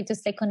greatest way to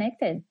stay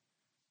connected.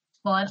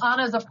 Well, and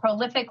Anna's a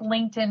prolific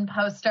LinkedIn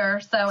poster.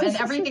 So, and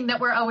everything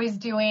that we're always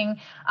doing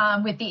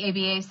with the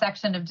ABA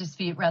section of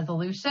dispute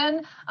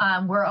resolution,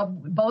 we're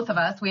both of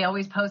us, we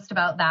always post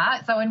about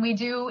that. So, and we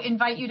do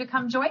invite you to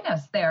come join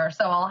us there.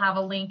 So I'll have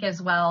a link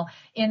as well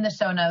in the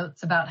show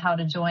notes about how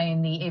to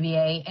join the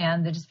ABA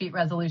and the dispute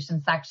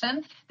resolution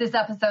section. This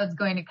episode's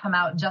going to come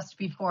out just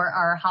before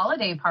our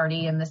holiday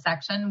party in the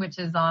section, which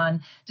is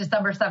on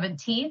December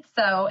 17th.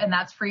 So, and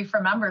that's free for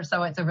members.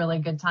 So it's a really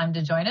good time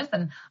to join us.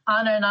 And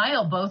Anna and I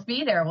will both be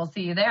there. We'll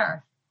see you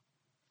there.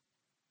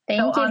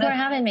 Thank you for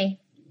having me.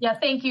 Yeah,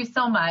 thank you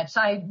so much.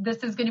 This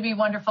is going to be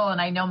wonderful, and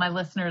I know my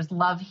listeners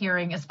love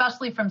hearing,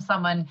 especially from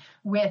someone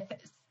with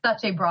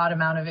such a broad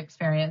amount of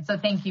experience. So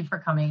thank you for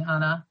coming,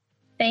 Anna.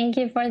 Thank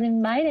you for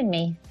inviting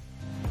me.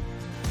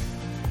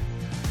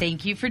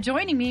 Thank you for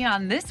joining me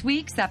on this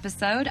week's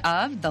episode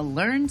of the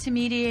Learn to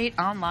Mediate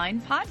Online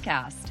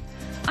podcast.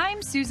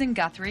 I'm Susan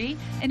Guthrie,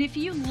 and if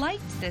you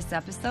liked this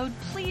episode,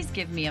 please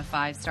give me a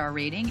 5-star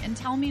rating and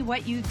tell me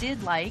what you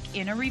did like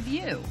in a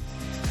review.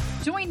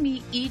 Join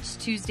me each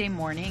Tuesday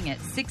morning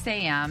at 6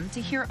 a.m. to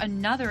hear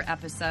another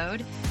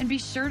episode, and be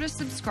sure to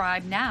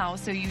subscribe now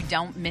so you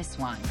don't miss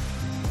one.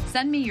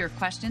 Send me your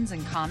questions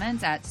and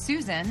comments at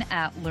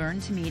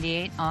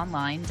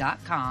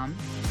susan@learntomediateonline.com,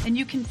 and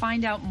you can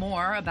find out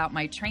more about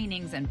my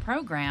trainings and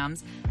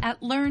programs at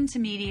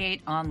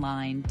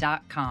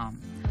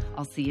learntomediateonline.com.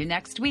 I'll see you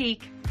next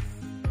week.